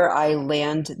where I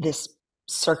land this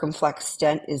circumflex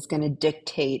stent is going to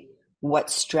dictate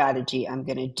what strategy I'm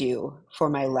going to do for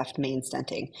my left main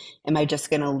stenting. Am I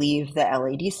just going to leave the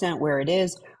LAD stent where it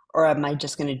is, or am I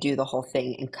just going to do the whole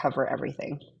thing and cover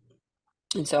everything?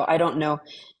 And so I don't know.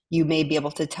 You may be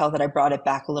able to tell that I brought it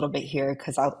back a little bit here,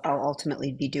 because I'll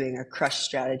ultimately be doing a crush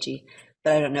strategy,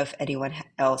 but I don't know if anyone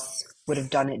else would have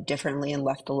done it differently and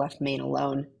left the left main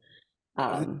alone.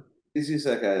 This is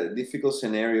like a difficult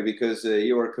scenario, because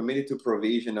you are committed to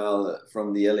provisional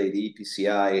from the LAD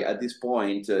PCI. At this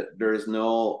point, there is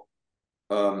no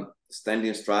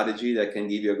standing strategy that can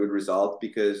give you a good result,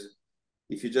 because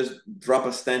if you just drop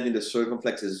a stent in the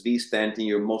circumflex as V stenting,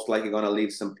 you're most likely going to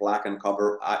leave some plaque and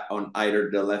cover on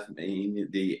either the left main,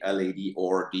 the LAD,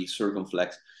 or the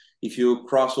circumflex. If you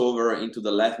cross over into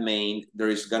the left main, there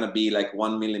is going to be like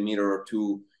 1 millimeter or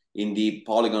 2 in the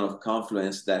polygon of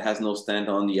confluence that has no stent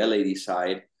on the LAD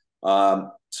side.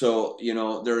 So,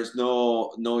 there is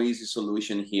no easy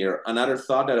solution here. Another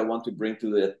thought that I want to bring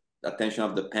to the attention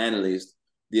of the panelists: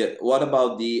 what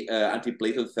about the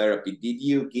antiplatelet therapy? Did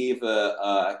you give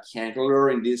a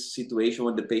cannular in this situation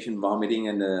with the patient vomiting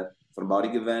and the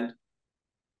thrombotic event?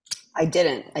 I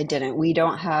didn't. We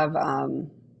don't have,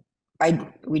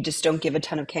 we just don't give a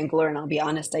ton of cannular, and I'll be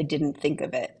honest, I didn't think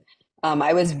of it.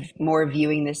 I was more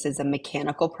viewing this as a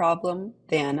mechanical problem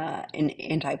than an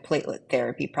antiplatelet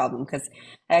therapy problem, because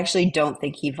I actually don't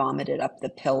think he vomited up the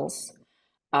pills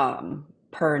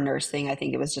per nursing. I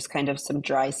think it was just kind of some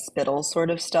dry spittle sort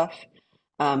of stuff.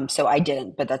 So I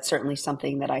didn't, but that's certainly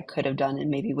something that I could have done and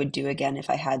maybe would do again if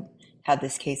I had had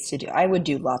this case to do. I would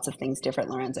do lots of things different,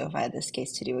 Lorenzo, if I had this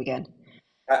case to do again.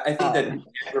 I think that the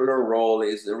regular role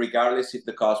is, regardless if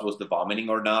the cause was the vomiting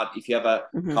or not, if you have a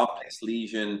complex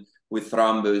lesion with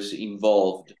thrombus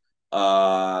involved,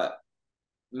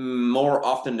 more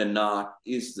often than not,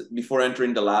 is before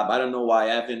entering the lab. I don't know why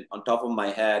I haven't on top of my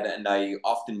head, and I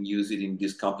often use it in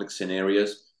these complex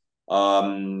scenarios.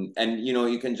 And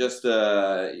you can just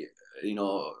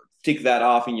tick that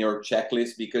off in your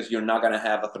checklist, because you're not going to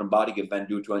have a thrombotic event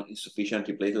due to an insufficient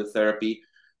antiplatelet therapy,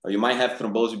 or you might have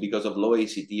thrombosis because of low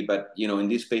ACT. But in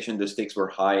this patient, the stakes were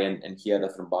high, and he had a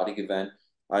thrombotic event.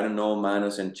 I don't know,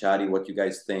 Manos and Chadi, what you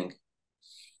guys think.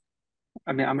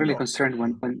 I mean, I'm really concerned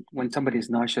when somebody is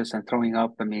nauseous and throwing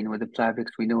up. I mean, with the Plavix,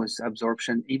 we know it's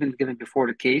absorption, even given before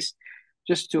the case.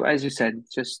 Just to, as you said,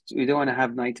 you don't want to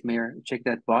have nightmare. Check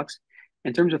that box.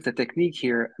 In terms of the technique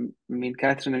here, I mean,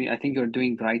 Catherine, I think you're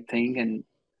doing the right thing, and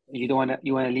you want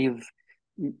to leave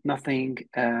nothing.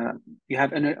 You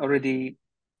have already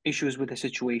issues with the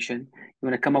situation. You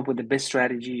want to come up with the best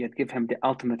strategy and give him the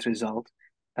ultimate result,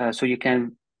 so you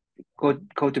can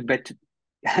go to bed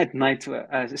at night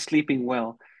sleeping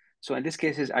well. So in this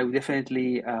cases, I would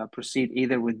definitely proceed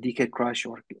either with DK crush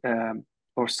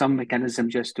or some mechanism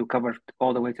just to cover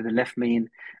all the way to the left main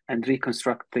and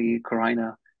reconstruct the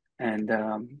carina, and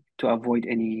to avoid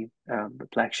any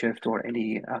plaque shift or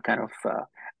any kind of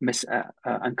miss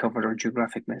uncovered or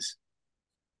geographic miss.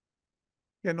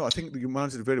 Yeah, no, I think you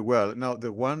answered very well. Now,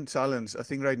 the one challenge, I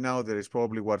think right now there is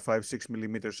probably, 5-6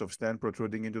 millimeters of stent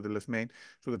protruding into the left main.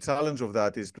 So the challenge of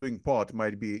that is doing POT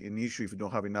might be an issue if you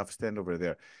don't have enough stent over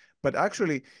there. But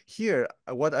actually here,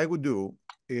 what I would do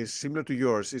is similar to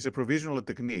yours, is a provisional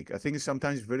technique. I think it's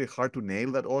sometimes very hard to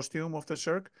nail that ostium of the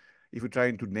circ if you're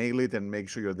trying to nail it and make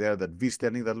sure you're there, that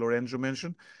V-standing that Lorenzo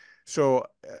mentioned. So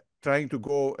trying to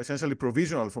go essentially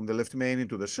provisional from the left main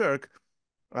into the circ,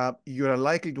 you're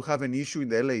unlikely to have an issue in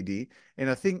the LAD. And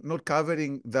I think not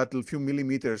covering that few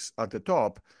millimeters at the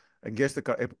top against the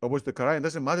carina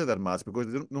doesn't matter that much,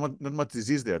 because there's not much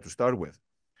disease there to start with.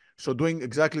 So doing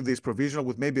exactly this provisional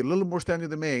with maybe a little more stent in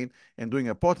the main and doing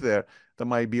a POT there, that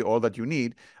might be all that you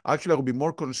need. Actually, I would be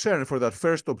more concerned for that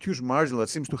first obtuse margin that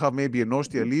seems to have maybe an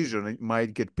ostial lesion. It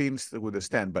might get pinched with a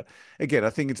stent. But again, I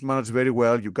think it's managed very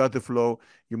well. You got the flow,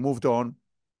 you moved on.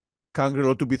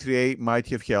 Cangrel O2B3A might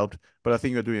have helped, but I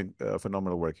think you're doing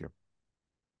phenomenal work here.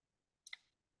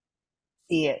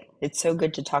 See it. It's so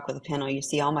good to talk with the panel. You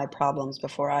see all my problems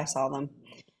before I saw them.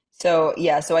 So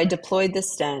yeah, so I deployed the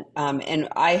stent, and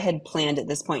I had planned at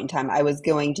this point in time, I was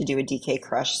going to do a DK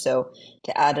crush, so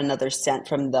to add another stent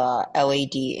from the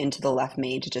LAD into the left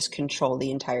main to just control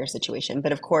the entire situation.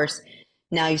 But of course,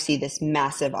 now you see this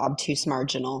massive obtuse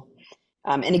marginal.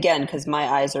 And again, because my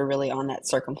eyes are really on that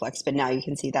circumflex, but now you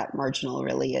can see that marginal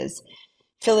really is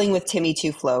filling with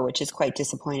TIMI2 flow, which is quite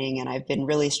disappointing. And I've been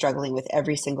really struggling with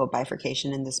every single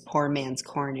bifurcation in this poor man's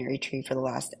coronary tree for the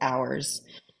last hours,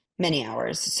 many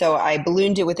hours. So I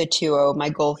ballooned it with a 2.0. My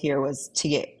goal here was to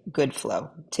get good flow,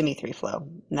 TIMI3 flow.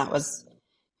 And that was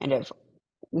kind of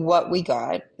what we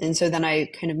got. And so then I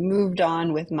kind of moved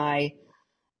on with my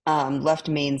left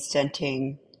main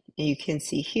stenting. And you can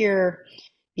see here,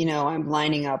 I'm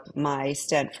lining up my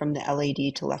stent from the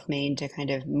LAD to left main to kind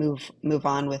of move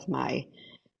on with my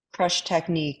crush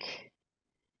technique,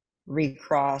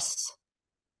 recross,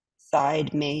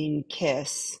 side main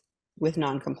kiss with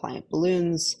non-compliant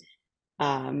balloons,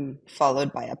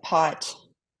 followed by a POT.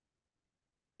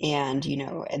 And,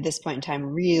 at this point in time,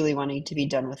 really wanting to be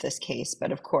done with this case.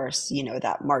 But of course,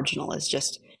 that marginal is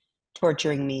just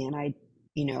torturing me. And I,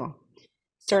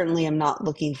 certainly am not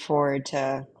looking forward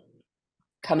to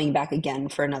coming back again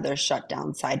for another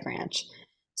shutdown side branch.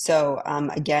 So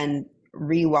again,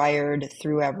 rewired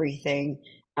through everything.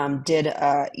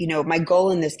 My goal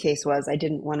in this case was I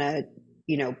didn't want to,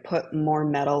 put more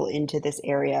metal into this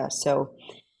area. So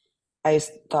I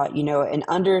thought, an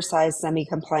undersized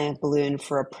semi-compliant balloon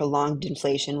for a prolonged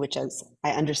inflation, which is,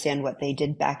 I understand what they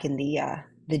did back in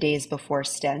the days before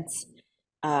stents,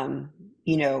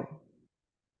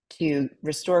 to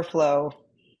restore flow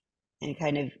and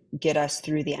kind of get us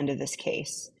through the end of this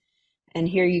case. And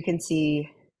here you can see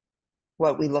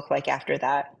what we look like after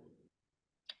that,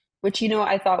 which,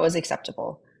 I thought was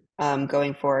acceptable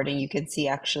going forward. And you can see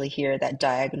actually here that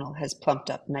diagonal has plumped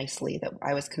up nicely that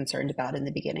I was concerned about in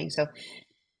the beginning. So,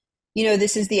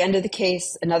 this is the end of the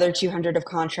case, another 200 of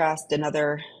contrast,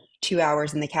 another 2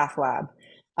 hours in the cath lab.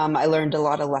 I learned a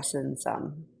lot of lessons.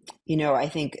 I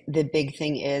think the big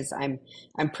thing is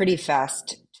I'm pretty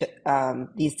fast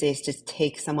these days to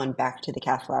take someone back to the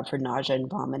cath lab for nausea and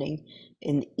vomiting,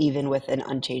 and even with an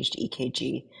unchanged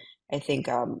EKG. I think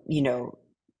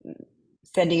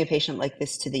sending a patient like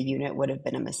this to the unit would have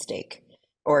been a mistake,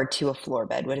 or to a floor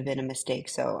bed would have been a mistake.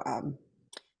 So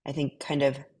I think kind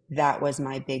of that was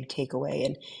my big takeaway.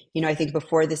 And, I think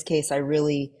before this case, I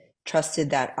really trusted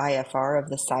that IFR of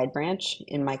the side branch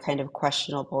in my kind of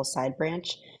questionable side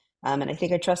branch. And I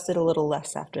think I trusted a little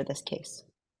less after this case.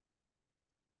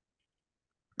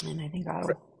 And I think I'll...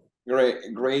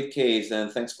 Great case.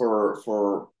 And thanks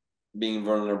for being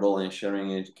vulnerable and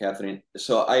sharing it, Catherine.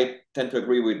 So I tend to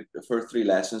agree with the first three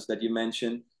lessons that you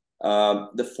mentioned.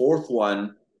 The fourth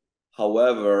one,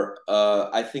 however,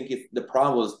 I think if the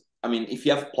problem was, if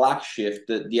you have plaque shift,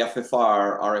 the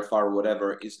FFR, RFR,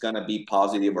 whatever, is going to be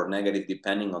positive or negative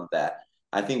depending on that.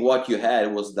 I think what you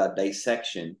had was that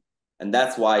dissection, and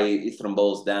that's why it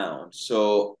thrombosed down.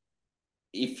 So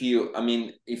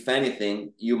if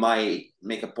anything, you might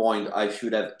make a point, I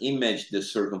should have imaged the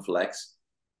circumflex.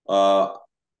 I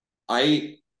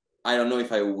don't know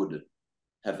if I would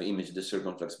have imaged the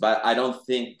circumflex, but I don't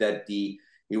think that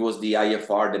it was the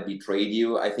IFR that betrayed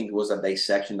you. I think it was a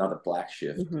dissection, not a plaque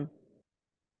shift. Mm-hmm.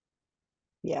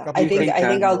 Yeah, I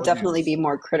think I'll definitely be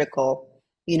more critical,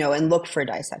 and look for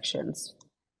dissections.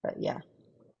 But yeah.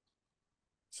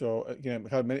 So again, we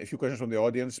have a few questions from the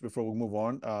audience before we move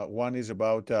on. One is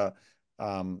about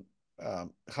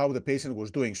how the patient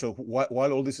was doing. So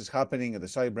while all this is happening at the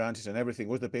side branches and everything,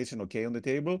 was the patient okay on the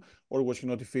table, or was he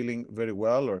not feeling very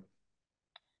well? Or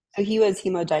so he was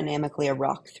hemodynamically a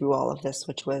rock through all of this,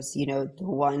 which was, the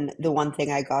one thing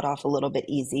I got off a little bit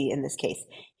easy in this case.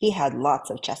 He had lots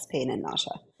of chest pain and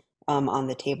nausea on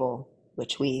the table,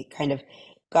 which we kind of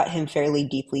got him fairly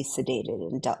deeply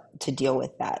sedated and to deal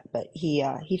with that. But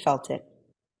he felt it.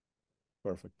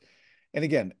 Perfect. And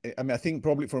again, I think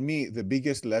probably for me, the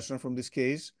biggest lesson from this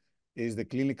case is the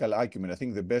clinical acumen. I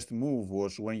think the best move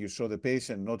was when you saw the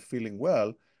patient not feeling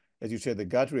well, as you said, the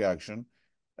gut reaction.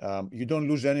 You don't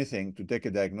lose anything to take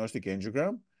a diagnostic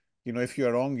angiogram. If you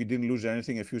are wrong, you didn't lose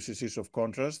anything, a few cc's of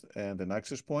contrast and an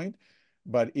access point.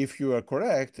 But if you are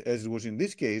correct, as it was in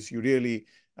this case, you really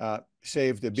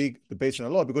saved the patient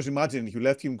a lot, because imagine you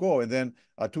let him go and then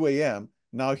at 2 a.m.,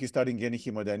 now he's starting getting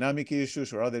hemodynamic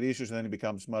issues or other issues, and then it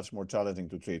becomes much more challenging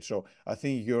to treat. So I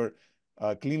think your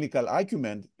clinical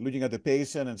acumen, looking at the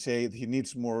patient and say he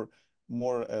needs more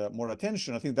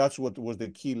attention, I think that's what was the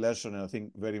key lesson, and I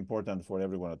think very important for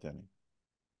everyone attending.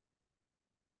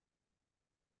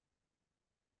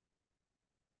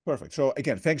 Perfect. So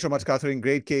again, thanks so much, Catherine.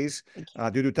 Great case.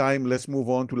 Due to time, let's move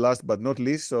on to last but not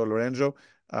least. So Lorenzo,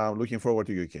 looking forward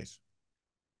to your case.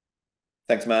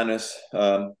 Thanks, Manus.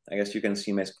 I guess you can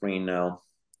see my screen now.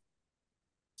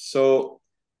 So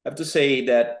I have to say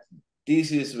that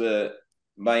this is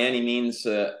by any means,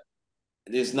 this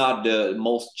is not the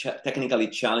most technically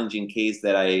challenging case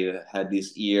that I had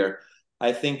this year.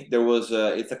 I think there was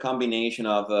it's a combination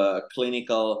of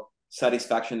clinical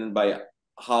satisfaction by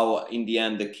how in the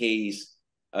end the case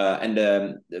and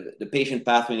the patient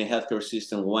pathway in the healthcare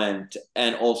system went,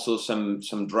 and also some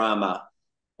drama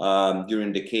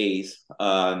during the case,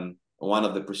 one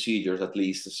of the procedures at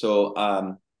least. So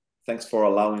thanks for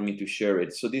allowing me to share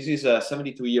it. So this is a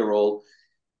 72-year-old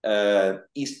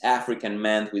East African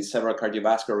man with several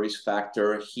cardiovascular risk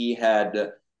factors. He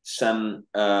had some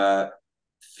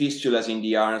fistulas in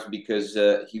the arms because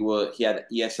he had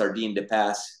ESRD in the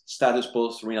past, status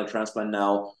post-renal transplant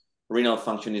now, renal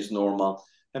function is normal,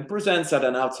 and presents at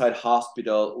an outside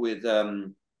hospital with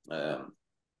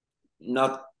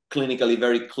not clinically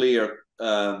very clear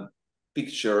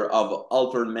picture of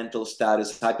altered mental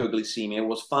status, hypoglycemia. It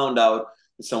was found out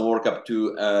with some workup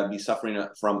to be suffering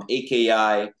from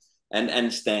AKI and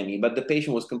STEMI, but the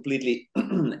patient was completely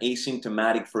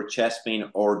asymptomatic for chest pain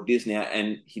or dyspnea,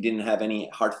 and he didn't have any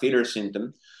heart failure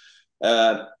symptom.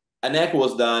 An echo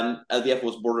was done, LVF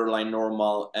was borderline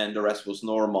normal, and the rest was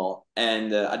normal.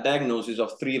 And a diagnosis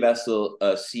of 3-vessel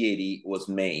CAD was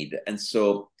made. And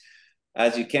so,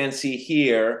 as you can see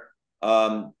here,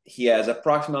 he has a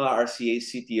proximal RCA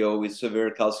CTO with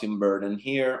severe calcium burden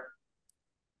here.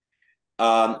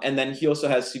 And then he also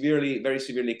has very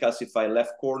severely calcified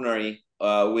left coronary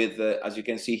with, as you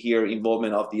can see here,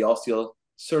 involvement of the ostial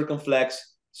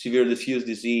circumflex, severe diffuse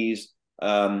disease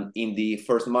in the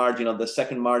first marginal. The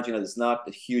second marginal is not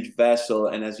a huge vessel,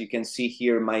 and as you can see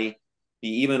here, might be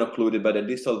even occluded, but the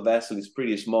distal vessel is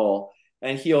pretty small.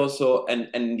 And he also,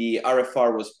 and the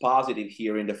RFR was positive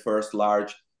here in the first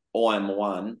large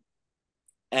OM1.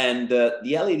 And the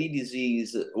LAD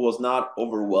disease was not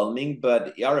overwhelming,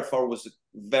 but the RFR was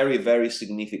very, very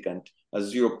significant,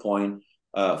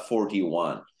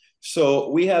 0.41. So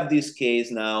we have this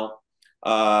case now.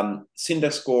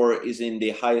 Syntax score is in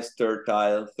the highest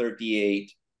tertile,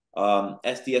 38.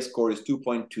 STS score is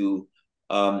 2.2.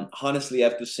 Honestly, I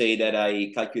have to say that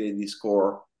I calculated the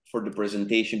score for the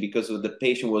presentation because the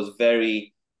patient was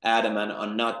very adamant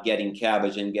on not getting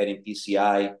CABG and getting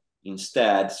PCI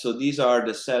instead. So these are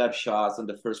the setup shots on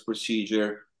the first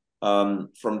procedure from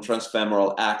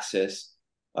transfemoral access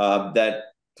that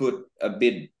put a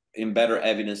bit in better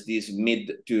evidence this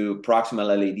mid to proximal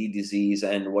LAD disease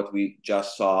and what we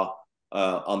just saw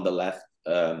on the left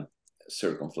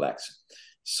circumflex.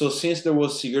 So since there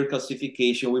was severe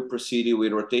calcification, we proceeded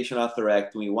with rotational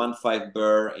atherectomy, 1.5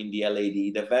 burr in the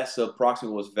LAD. The vessel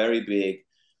proximal was very big.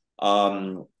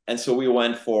 And so we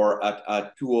went for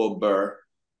a 2.0 burr.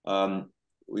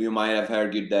 You might have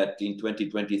argued that in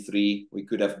 2023, we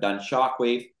could have done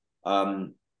shockwave.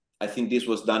 I think this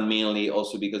was done mainly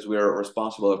also because we are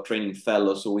responsible of training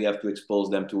fellows, so we have to expose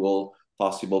them to all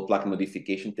possible plaque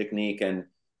modification technique, and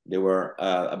they were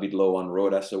a bit low on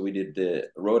ROTA, so we did the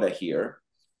ROTA here.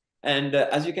 And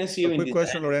as you can see, a quick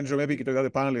question, Lorenzo, maybe to the other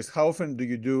panelists, how often do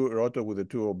you do ROTA with a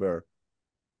 2.0 burr?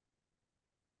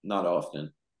 Not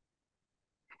often.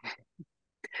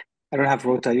 I don't have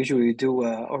ROTA. Usually we do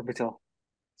orbital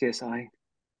CSI.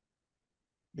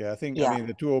 Yeah, I think, Yeah. I mean,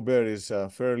 the 2.0 burr is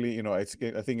fairly, you know, I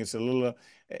think it's a little,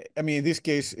 I mean, in this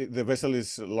case, the vessel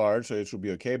is large, so it should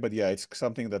be okay. But yeah, it's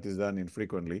something that is done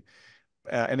infrequently.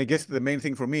 And I guess the main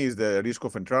thing for me is the risk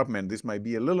of entrapment. This might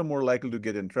be a little more likely to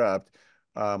get entrapped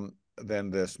than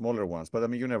the smaller ones. But I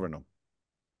mean, you never know.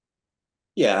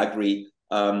 Yeah, I agree.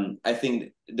 I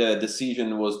think the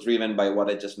decision was driven by what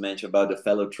I just mentioned about the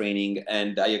fellow training.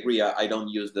 And I agree, I don't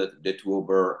use the 2.0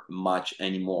 burr much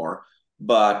anymore.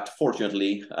 But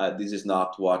fortunately, this is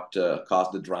not what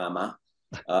caused the drama.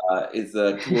 It's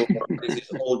the 2.0 burr. This is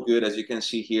all good. As you can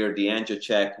see here, the angio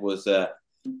check was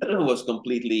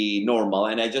completely normal.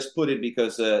 And I just put it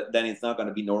because then it's not going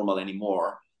to be normal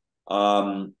anymore.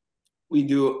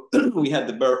 We had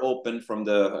the burr open from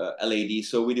the LAD,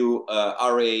 so we do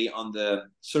RA on the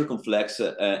circumflex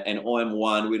and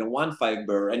OM1 with a 1.5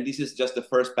 burr, and this is just the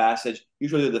first passage.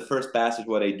 Usually the first passage,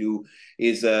 what I do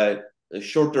is a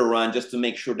shorter run just to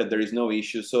make sure that there is no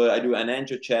issue. So I do an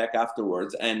angio check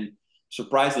afterwards, and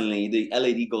surprisingly, the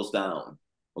LAD goes down,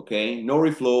 okay? No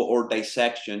reflow or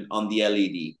dissection on the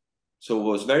LAD. So I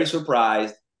was very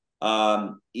surprised.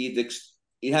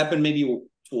 It happened maybe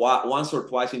once or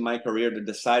twice in my career that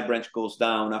the side branch goes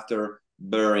down after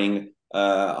burring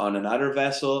on another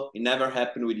vessel. It never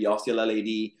happened with the ostial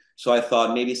LAD. So I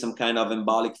thought maybe some kind of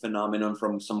embolic phenomenon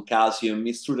from some calcium.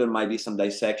 It's true there might be some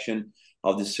dissection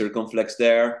of the circumflex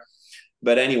there.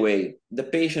 But anyway, the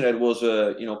patient that was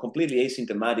completely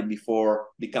asymptomatic before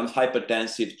becomes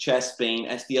hypertensive, chest pain,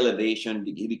 ST elevation,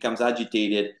 he becomes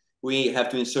agitated. We have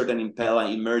to insert an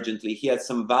impella emergently. He had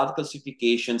some valve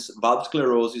calcifications, valve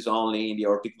sclerosis only in the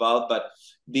aortic valve, but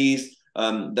these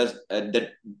did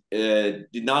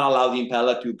not allow the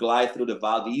impella to glide through the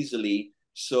valve easily.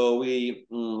 So we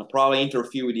probably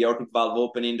interfered with the aortic valve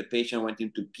opening. The patient went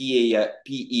into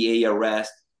PEA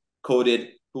arrest, coded,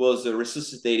 who was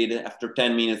resuscitated after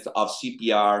 10 minutes of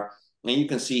CPR. And you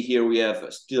can see here we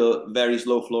have still very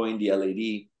slow flow in the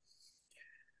LAD.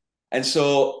 And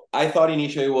so I thought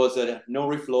initially it was a no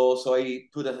reflow. So I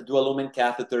put a dual lumen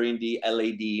catheter in the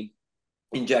LAD,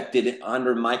 injected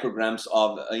 100 micrograms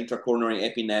of intracoronary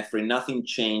epinephrine. Nothing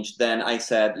changed. Then I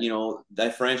said,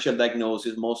 differential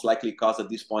diagnosis most likely cause at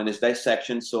this point is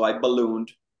dissection. So I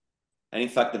ballooned. And in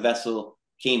fact, the vessel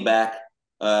came back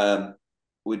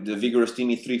with the vigorous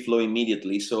TIMI3 flow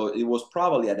immediately. So it was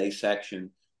probably a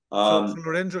dissection. So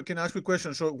Lorenzo, can I ask you a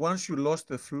question? So once you lost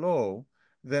the flow,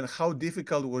 then how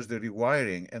difficult was the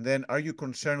rewiring? And then are you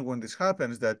concerned when this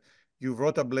happens that you've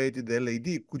rotablated the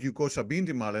LAD? Could you go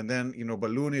subintimal and then,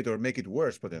 balloon it or make it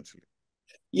worse potentially?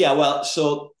 Yeah, well,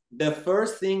 so the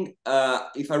first thing,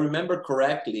 if I remember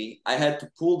correctly, I had to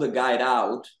pull the guide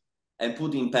out and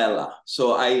put the impella.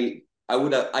 So I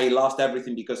lost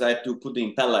everything because I had to put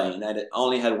the impella in. I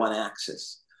only had one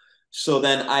axis. So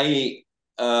then I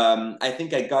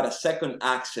think I got a second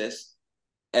axis,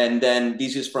 and then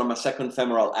this is from a second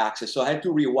femoral axis. So I had to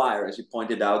rewire, as you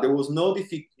pointed out. There was no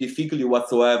difficulty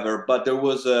whatsoever, but there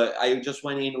was I just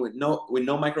went in with no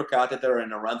microcatheter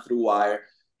and a run-through wire.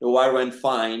 The wire went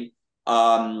fine,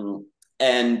 and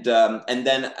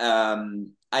then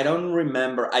I don't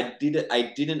remember. I didn't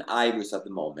IVUS at the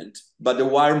moment, but the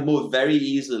wire moved very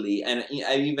easily, and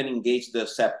I even engaged the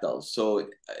septal. So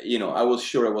I was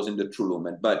sure I was in the true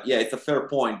lumen. But yeah, it's a fair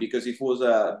point because if it was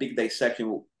a big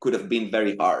dissection, it could have been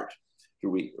very hard to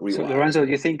rewire. So Lorenzo,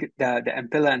 do you think the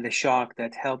impella and the shock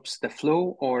that helps the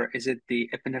flow, or is it the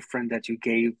epinephrine that you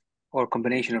gave, or a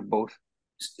combination of both?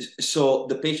 So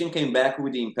the patient came back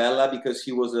with the impella because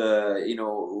he was,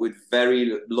 with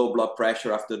very low blood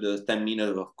pressure after the 10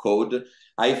 minutes of code.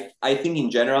 I think in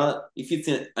general, if it's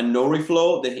a no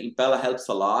reflow, the impella helps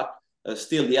a lot.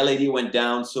 Still, the LAD went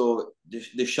down, so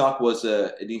the shock was,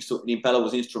 the impella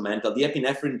was instrumental. The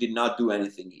epinephrine did not do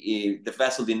anything. The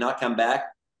vessel did not come back,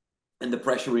 and the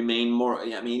pressure remained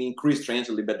increased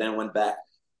transiently, but then went back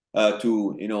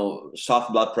to,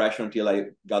 soft blood pressure until I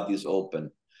got this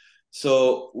open.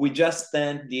 So we just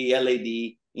sent the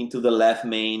LAD into the left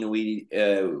main. We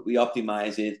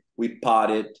optimize it. We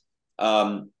pot it.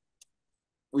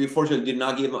 We fortunately did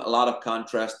not give a lot of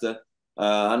contrast.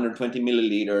 120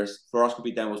 milliliters.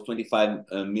 Fluoroscopy time was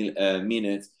 25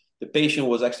 minutes. The patient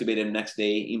was extubated the next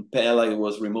day. Impella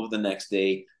was removed the next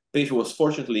day. Patient was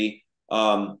fortunately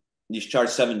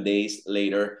discharged 7 days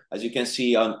later. As you can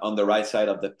see on the right side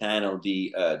of the panel,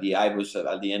 the IVUS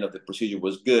at the end of the procedure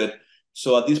was good.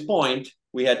 So at this point,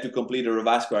 we had to complete a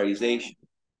revascularization.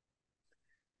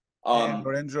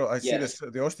 Lorenzo, I see yes.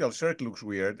 the ostial circ looks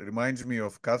weird. It reminds me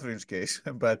of Catherine's case,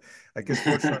 but I guess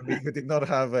fortunately you did not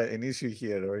have an issue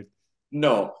here, right?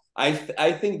 No, I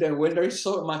think that when there is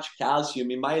so much calcium,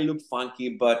 it might look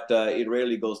funky, but it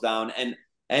rarely goes down. And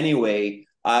anyway,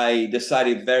 I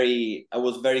decided it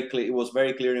was very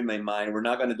clear in my mind. We're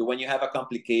not going to do, when you have a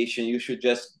complication, you should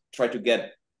just try to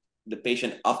get the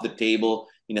patient off the table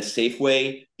in a safe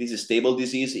way. This is stable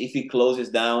disease. If it closes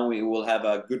down, we will have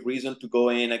a good reason to go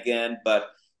in again. But,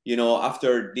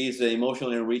 after this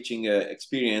emotionally enriching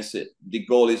experience, the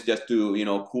goal is just to,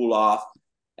 cool off.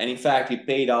 And in fact, it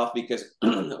paid off because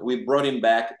we brought him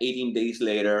back 18 days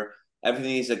later.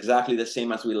 Everything is exactly the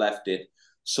same as we left it.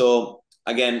 So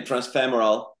again,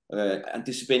 transfemoral,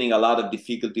 anticipating a lot of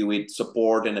difficulty with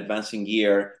support and advancing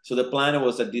gear. So the plan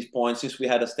was at this point, since we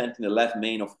had a stent in the left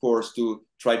main, of course, to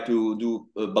try to do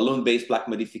balloon-based plaque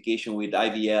modification with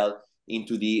IVL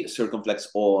into the circumflex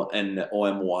O and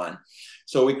OM1.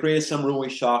 So we created some room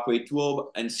with shockwave.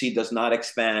 2O and C does not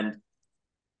expand.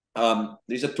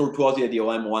 There's a tortuosity at the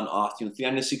OM1 ostium.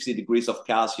 360 degrees of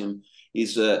calcium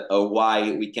is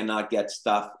why we cannot get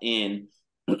stuff in.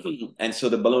 And so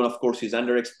the balloon, of course, is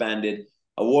underexpanded.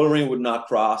 A wall ring would not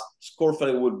cross.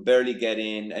 Scorphet would barely get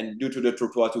in. And due to the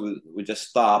tortuosity, we just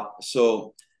stop.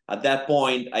 So at that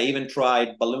point, I even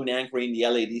tried balloon anchoring the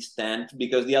LAD stent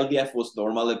because the LVF was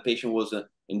normal. The patient was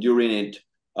enduring it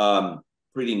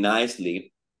pretty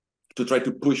nicely to try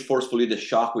to push forcefully the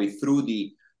shockwave through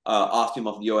the ostium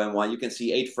of the OM1. You can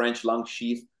see 8 French lung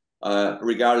sheath.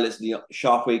 Regardless, the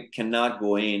shockwave cannot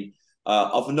go in.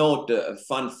 Of note,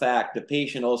 fun fact, the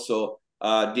patient also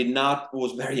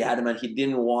was very adamant. He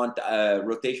didn't want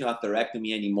rotational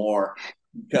atherectomy anymore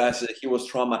because he was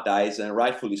traumatized, and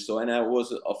rightfully so. And I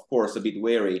was, of course, a bit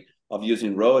wary of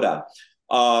using ROTA.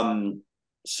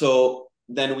 So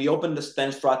then we opened the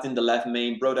stent strut in the left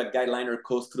main, brought a guide liner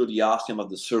coast through the ostium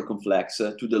of the circumflex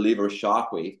to deliver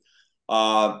shockwave.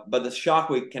 But the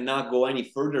shockwave cannot go any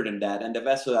further than that. And the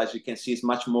vessel, as you can see, is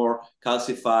much more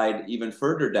calcified even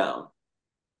further down.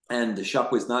 And the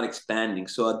shockwave is not expanding.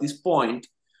 So at this point,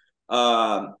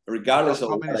 regardless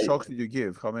of how many shocks did you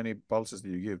give? How many pulses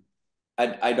did you give?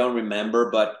 I don't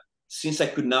remember, but since I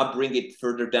could not bring it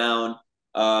further down,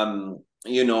 even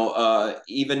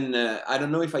I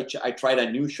don't know if I tried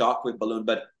a new shockwave balloon,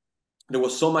 but there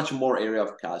was so much more area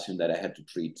of calcium that I had to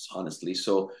treat, honestly.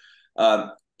 So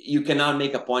you cannot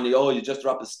make a point, you just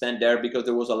drop a stent there, because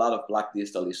there was a lot of plaque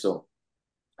distally. So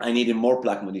I needed more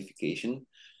plaque modification.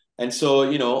 And so,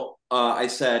 I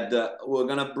said, we're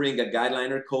going to bring a guide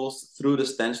liner coast through the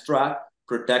stent strut,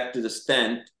 protect the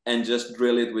stent, and just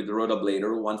drill it with the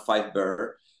rotablator, 1.5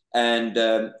 burr.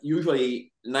 And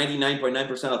usually 99.9%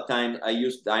 of the time I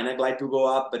use Dynaglide to go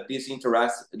up, but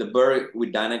the burr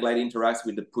with Dynaglide interacts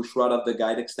with the push rod of the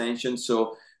guide extension.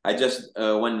 So I just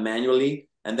went manually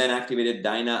and then activated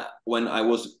Dyna when I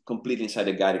was completely inside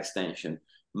the guide extension.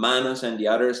 Manos and the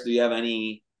others, do you have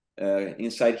any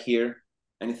insight here?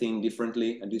 Anything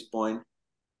differently at this point?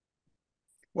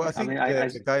 Well, I think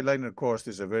the guide liner course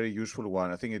is a very useful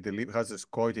one. I think it has this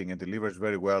coiting and delivers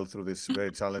very well through these very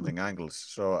challenging angles.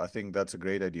 So I think that's a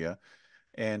great idea.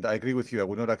 And I agree with you. I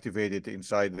would not activate it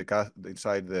inside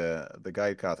the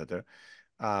guide catheter.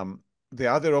 The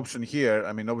other option here,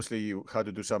 obviously you had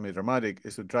to do something dramatic,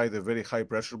 is to try the very high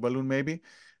pressure balloon maybe,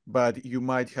 but you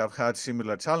might have had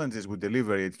similar challenges with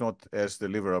delivery. It's not as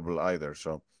deliverable either.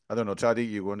 So I don't know, Chadi,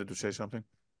 you wanted to say something?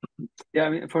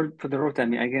 Yeah, for the ROTA,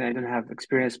 again, I don't have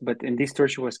experience, but in these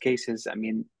tortuous cases,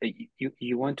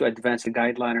 you want to advance the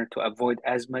guide liner to avoid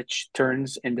as much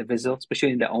turns in the vessel,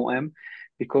 especially in the OM,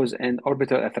 because an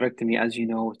orbital atherectomy, as you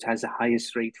know, it has the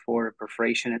highest rate for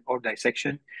perforation or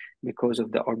dissection because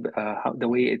of the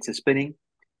way it's spinning.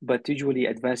 But usually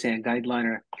advancing a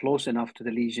guideliner close enough to the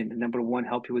lesion, number one,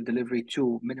 help you with delivery.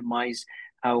 Two, minimize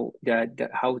how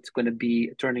it's going to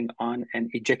be turning on and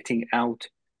ejecting out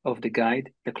of the guide.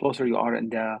 The closer you are in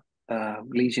the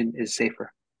lesion is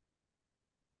safer.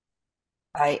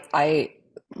 I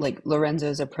like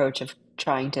Lorenzo's approach of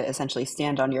trying to essentially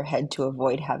stand on your head to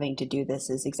avoid having to do this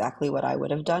is exactly what I would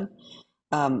have done.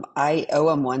 I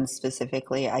OM1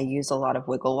 specifically, I use a lot of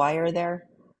wiggle wire there.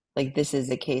 Like this is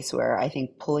a case where I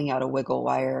think pulling out a wiggle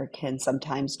wire can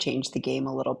sometimes change the game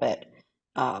a little bit.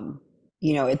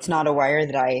 You know, it's not a wire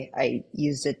that I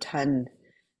used a ton,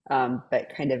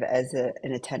 but kind of as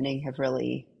an attending have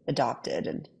really adopted.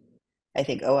 And I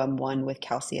think OM1 with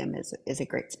calcium is a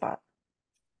great spot.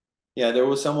 Yeah, there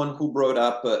was someone who brought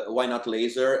up why not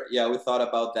laser? Yeah, we thought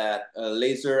about that.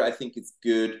 Laser, I think it's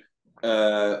good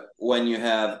when you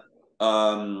have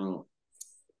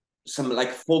some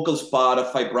like focal spot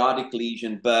of fibrotic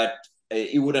lesion, but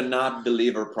it would not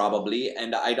deliver probably,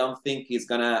 and I don't think it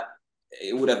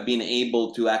would have been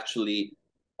able to actually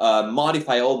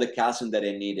modify all the calcium that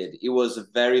it needed. It was a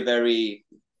very, very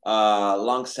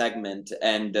long segment,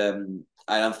 and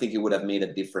I don't think it would have made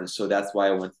a difference. So that's why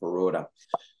I went for Rhoda.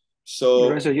 So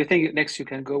Lorenzo, you think next you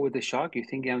can go with the shock? You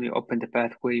think when you open the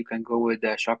pathway, you can go with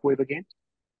the shockwave again?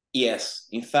 yes,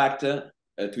 in fact, to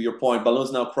your point,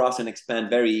 balloons now cross and expand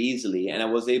very easily, and I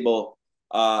was able.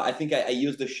 I think I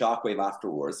used the shockwave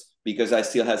afterwards because I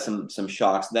still had some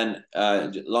shocks. Then,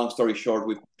 long story short,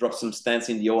 we dropped some stents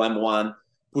in the OM1,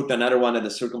 put another one at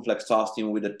the circumflex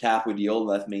ostium with a tap with the old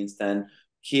left main stent,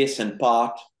 kiss and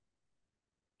pot.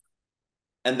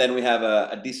 And then we have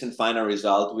a decent final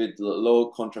result with low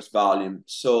contrast volume.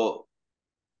 So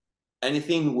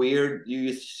anything weird? Do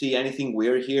you see anything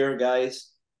weird here, guys?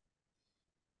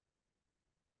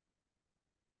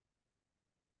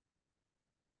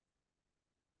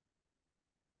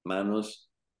 Manus?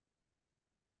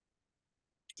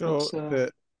 So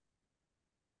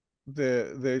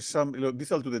there's some,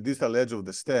 distal to the distal edge of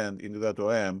the stent into that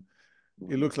OM.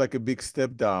 It looks like a big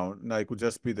step down. Now it could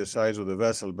just be the size of the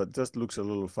vessel, but just looks a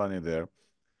little funny there.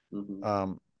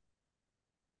 Mm-hmm.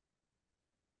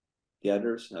 The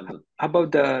others? How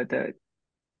about the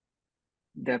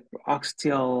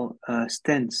oxtial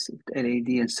stents, LAD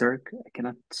and CIRC? I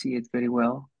cannot see it very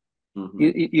well. Mm-hmm.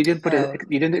 You didn't put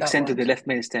you didn't extend to one. the left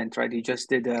main stent, right? You just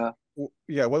did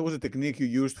Yeah, what was the technique you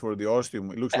used for the ostium?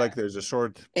 It looks like there's a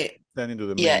short stent into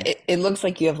the main. Yeah, it looks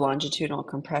like you have longitudinal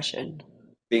compression.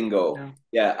 Bingo. No.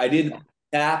 Yeah, I did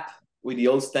tap with the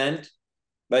old stent,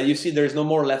 but you see there's no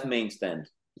more left main stent.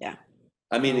 Yeah.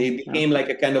 I mean, it became like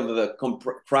a kind of a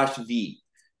crushed V.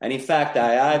 And in fact,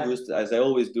 I was, as I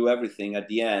always do, everything at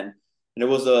the end. And there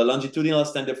was a longitudinal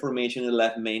stent deformation in the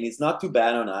left main. It's not too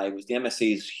bad on IVUS. The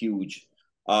MSA is huge.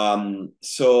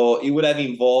 So it would have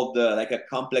involved like a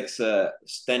complex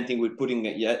stenting with putting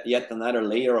yet another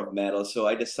layer of metal. So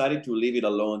I decided to leave it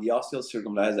alone. The ostial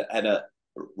circumflex had a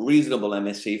reasonable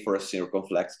MSA for a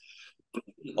circumflex.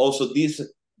 Also,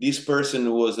 this person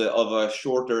was of a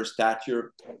shorter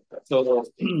stature, so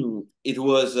it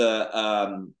was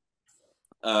all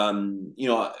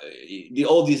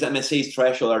these MSA's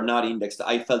threshold are not indexed.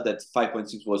 I felt that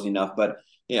 5.6 was enough, but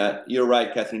yeah, you're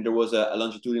right, Catherine. There was a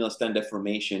longitudinal stent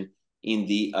deformation in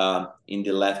the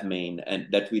left main, and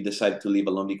that we decided to leave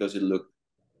alone because it looked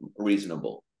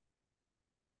reasonable.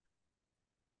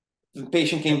 The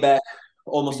patient came back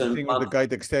almost I think it was the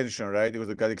guide extension, right? It was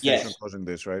the guide extension causing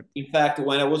this, right? In fact,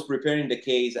 when I was preparing the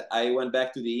case, I went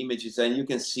back to the images, and you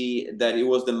can see that it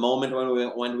was the moment when we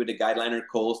went with the guideliner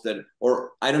coast that,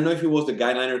 or I don't know if it was the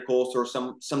guideliner coast or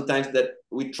sometimes that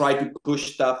we try to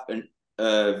push stuff and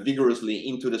vigorously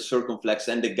into the circumflex,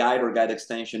 and the guide or guide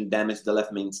extension damaged the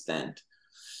left main stent.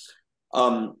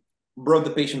 Brought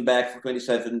the patient back for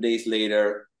 27 days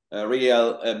later.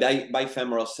 Radial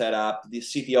bifemoral setup, the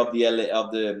CT of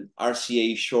the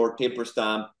RCA short taper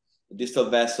stump, distal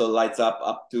vessel lights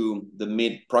up to the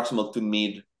proximal to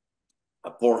mid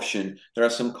portion. There are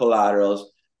some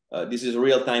collaterals. This is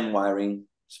real-time wiring.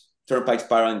 Turnpike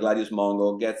spiral and gladius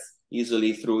mongo gets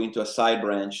easily through into a side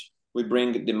branch. We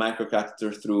bring the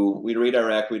microcatheter through. We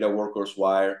redirect with a workhorse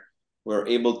wire. We're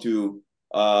able to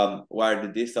wire the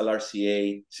distal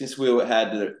RCA. Since we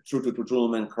had the true-to-true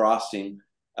lumen crossing,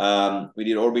 we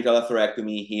did orbital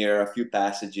atherectomy here, a few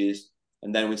passages,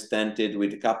 and then we stented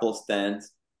with a couple stents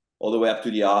all the way up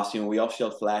to the ostium. We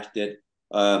ostial flashed it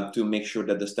to make sure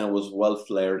that the stent was well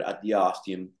flared at the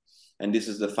ostium. And this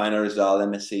is the final result.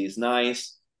 MSA is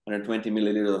nice, 120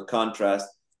 milliliters of contrast.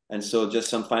 And so just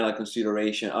some final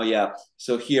consideration. Oh yeah,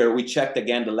 so here we checked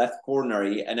again the left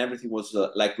coronary, and everything was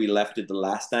like we left it the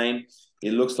last time.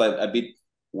 It looks like a bit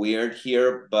weird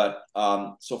here, but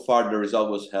so far the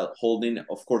result was holding.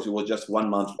 Of course, it was just 1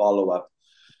 month follow-up.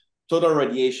 Total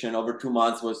radiation over 2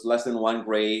 months was less than 1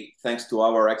 gray, thanks to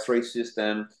our X-ray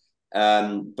system,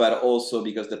 but also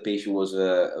because the patient was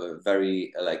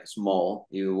very like small.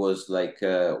 It was like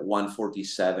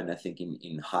 147, I think,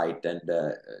 in height, and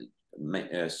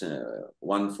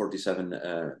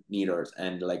 147 meters,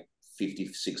 and like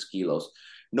 56 kilos.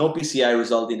 No PCI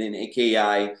resulting in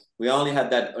AKI. We only had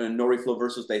that no reflow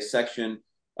versus dissection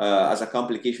as a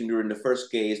complication during the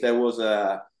first case. There was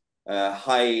a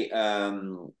high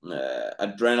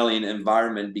adrenaline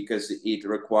environment because it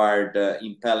required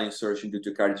impel insertion due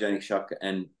to cardiogenic shock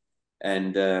and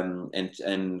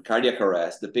cardiac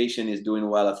arrest. The patient is doing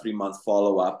well, a 3-month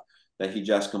follow-up that he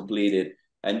just completed.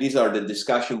 And these are the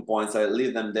discussion points. I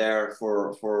leave them there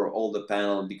for all the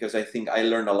panel, because I think I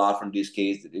learned a lot from this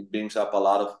case. It brings up a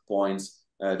lot of points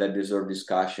that deserve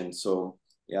discussion. So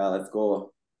yeah, let's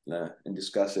go and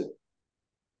discuss it.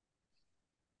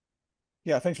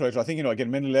 Yeah, thanks, Lorenzo. I think,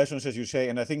 again, many lessons, as you say,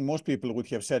 and I think most people would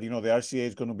have said, the RCA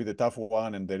is going to be the tough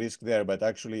one and the risk there, but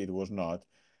actually it was not.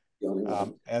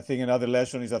 I think another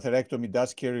lesson is that atherectomy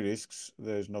does carry risks.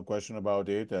 There's no question about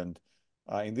it. And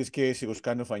in this case, it was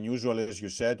kind of unusual, as you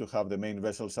said, to have the main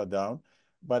vessel shut down.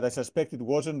 But I suspect it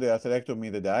wasn't the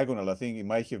atherectomy, the diagonal. I think it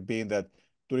might have been that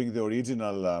during the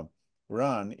original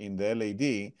run in the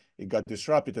LAD, it got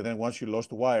disrupted. And then once you lost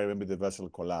the wire, maybe the vessel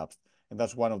collapsed. And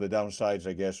that's one of the downsides,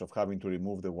 I guess, of having to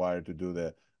remove the wire to do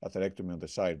the atherectomy on the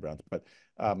side branch. But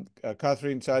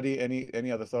Catherine, Chadi,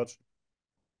 any other thoughts?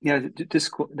 Yeah,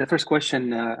 the first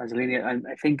question, Azalina,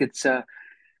 I think it's, I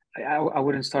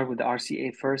wouldn't start with the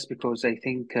RCA first, because I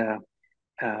think, I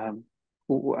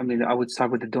would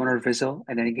start with the donor vessel.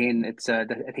 And then again, it's, I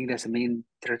think that's the main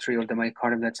territory of the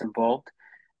myocardium that's involved.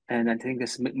 And I think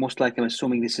this most likely, I'm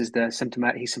assuming this is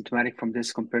he's symptomatic from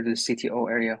this compared to the CTO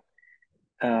area.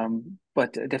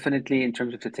 But definitely in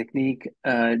terms of the technique,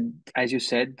 as you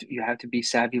said, you have to be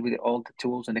savvy with all the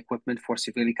tools and equipment for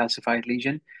severely calcified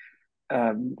lesion.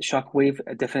 Shockwave,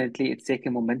 definitely it's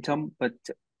taking momentum, but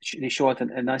they show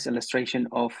a nice illustration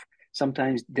of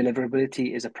sometimes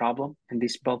deliverability is a problem in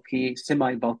these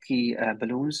semi-bulky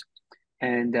balloons.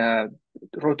 And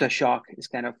rota shock is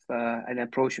kind of an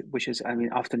approach which is,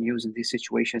 often used in these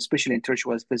situations, especially in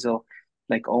tortuous vessel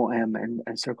like OM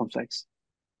and circumflex.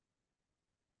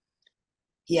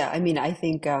 Yeah, I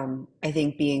think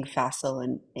being facile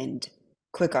and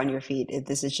quick on your feet,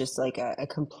 this is just like a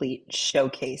complete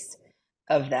showcase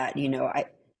of that.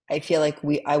 I feel like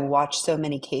I watch so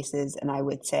many cases, and I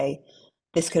would say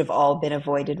this could have all been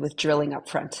avoided with drilling up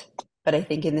front. But I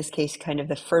think in this case, kind of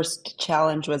the first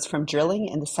challenge was from drilling,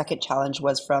 and the second challenge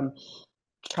was from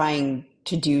trying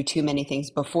to do too many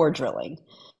things before drilling.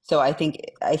 So I think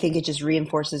it just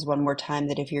reinforces one more time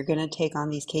that if you're going to take on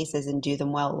these cases and do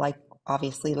them well, like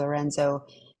obviously Lorenzo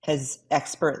has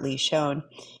expertly shown,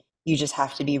 you just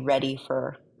have to be ready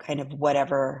for kind of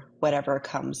whatever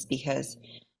comes, because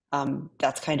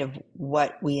that's kind of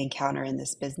what we encounter in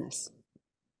this business.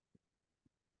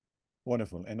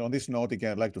 Wonderful. And on this note,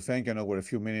 again, I'd like to thank you. I know we're a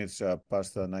few minutes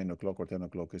past 9 o'clock or 10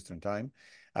 o'clock Eastern time.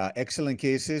 Excellent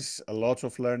cases, lots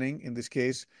of learning in this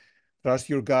case. Trust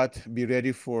your gut, be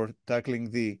ready for tackling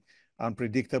the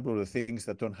unpredictable, the things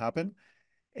that don't happen.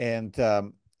 And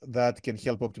that can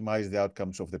help optimize the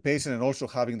outcomes of the patient, and also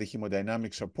having the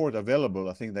hemodynamic support available.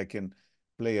 I think that can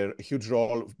play a huge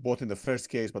role both in the first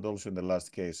case, but also in the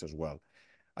last case as well.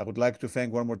 I would like to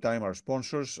thank one more time our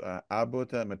sponsors, Abbott,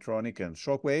 Medtronic, and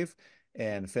Shockwave,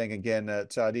 and thank again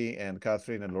Chadi and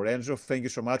Catherine and Lorenzo. Thank you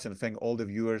so much, and thank all the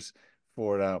viewers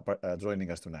for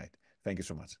joining us tonight. Thank you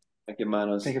so much. Thank you,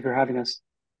 Manos. Thank you for having us.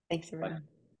 Thanks, everyone. Bye.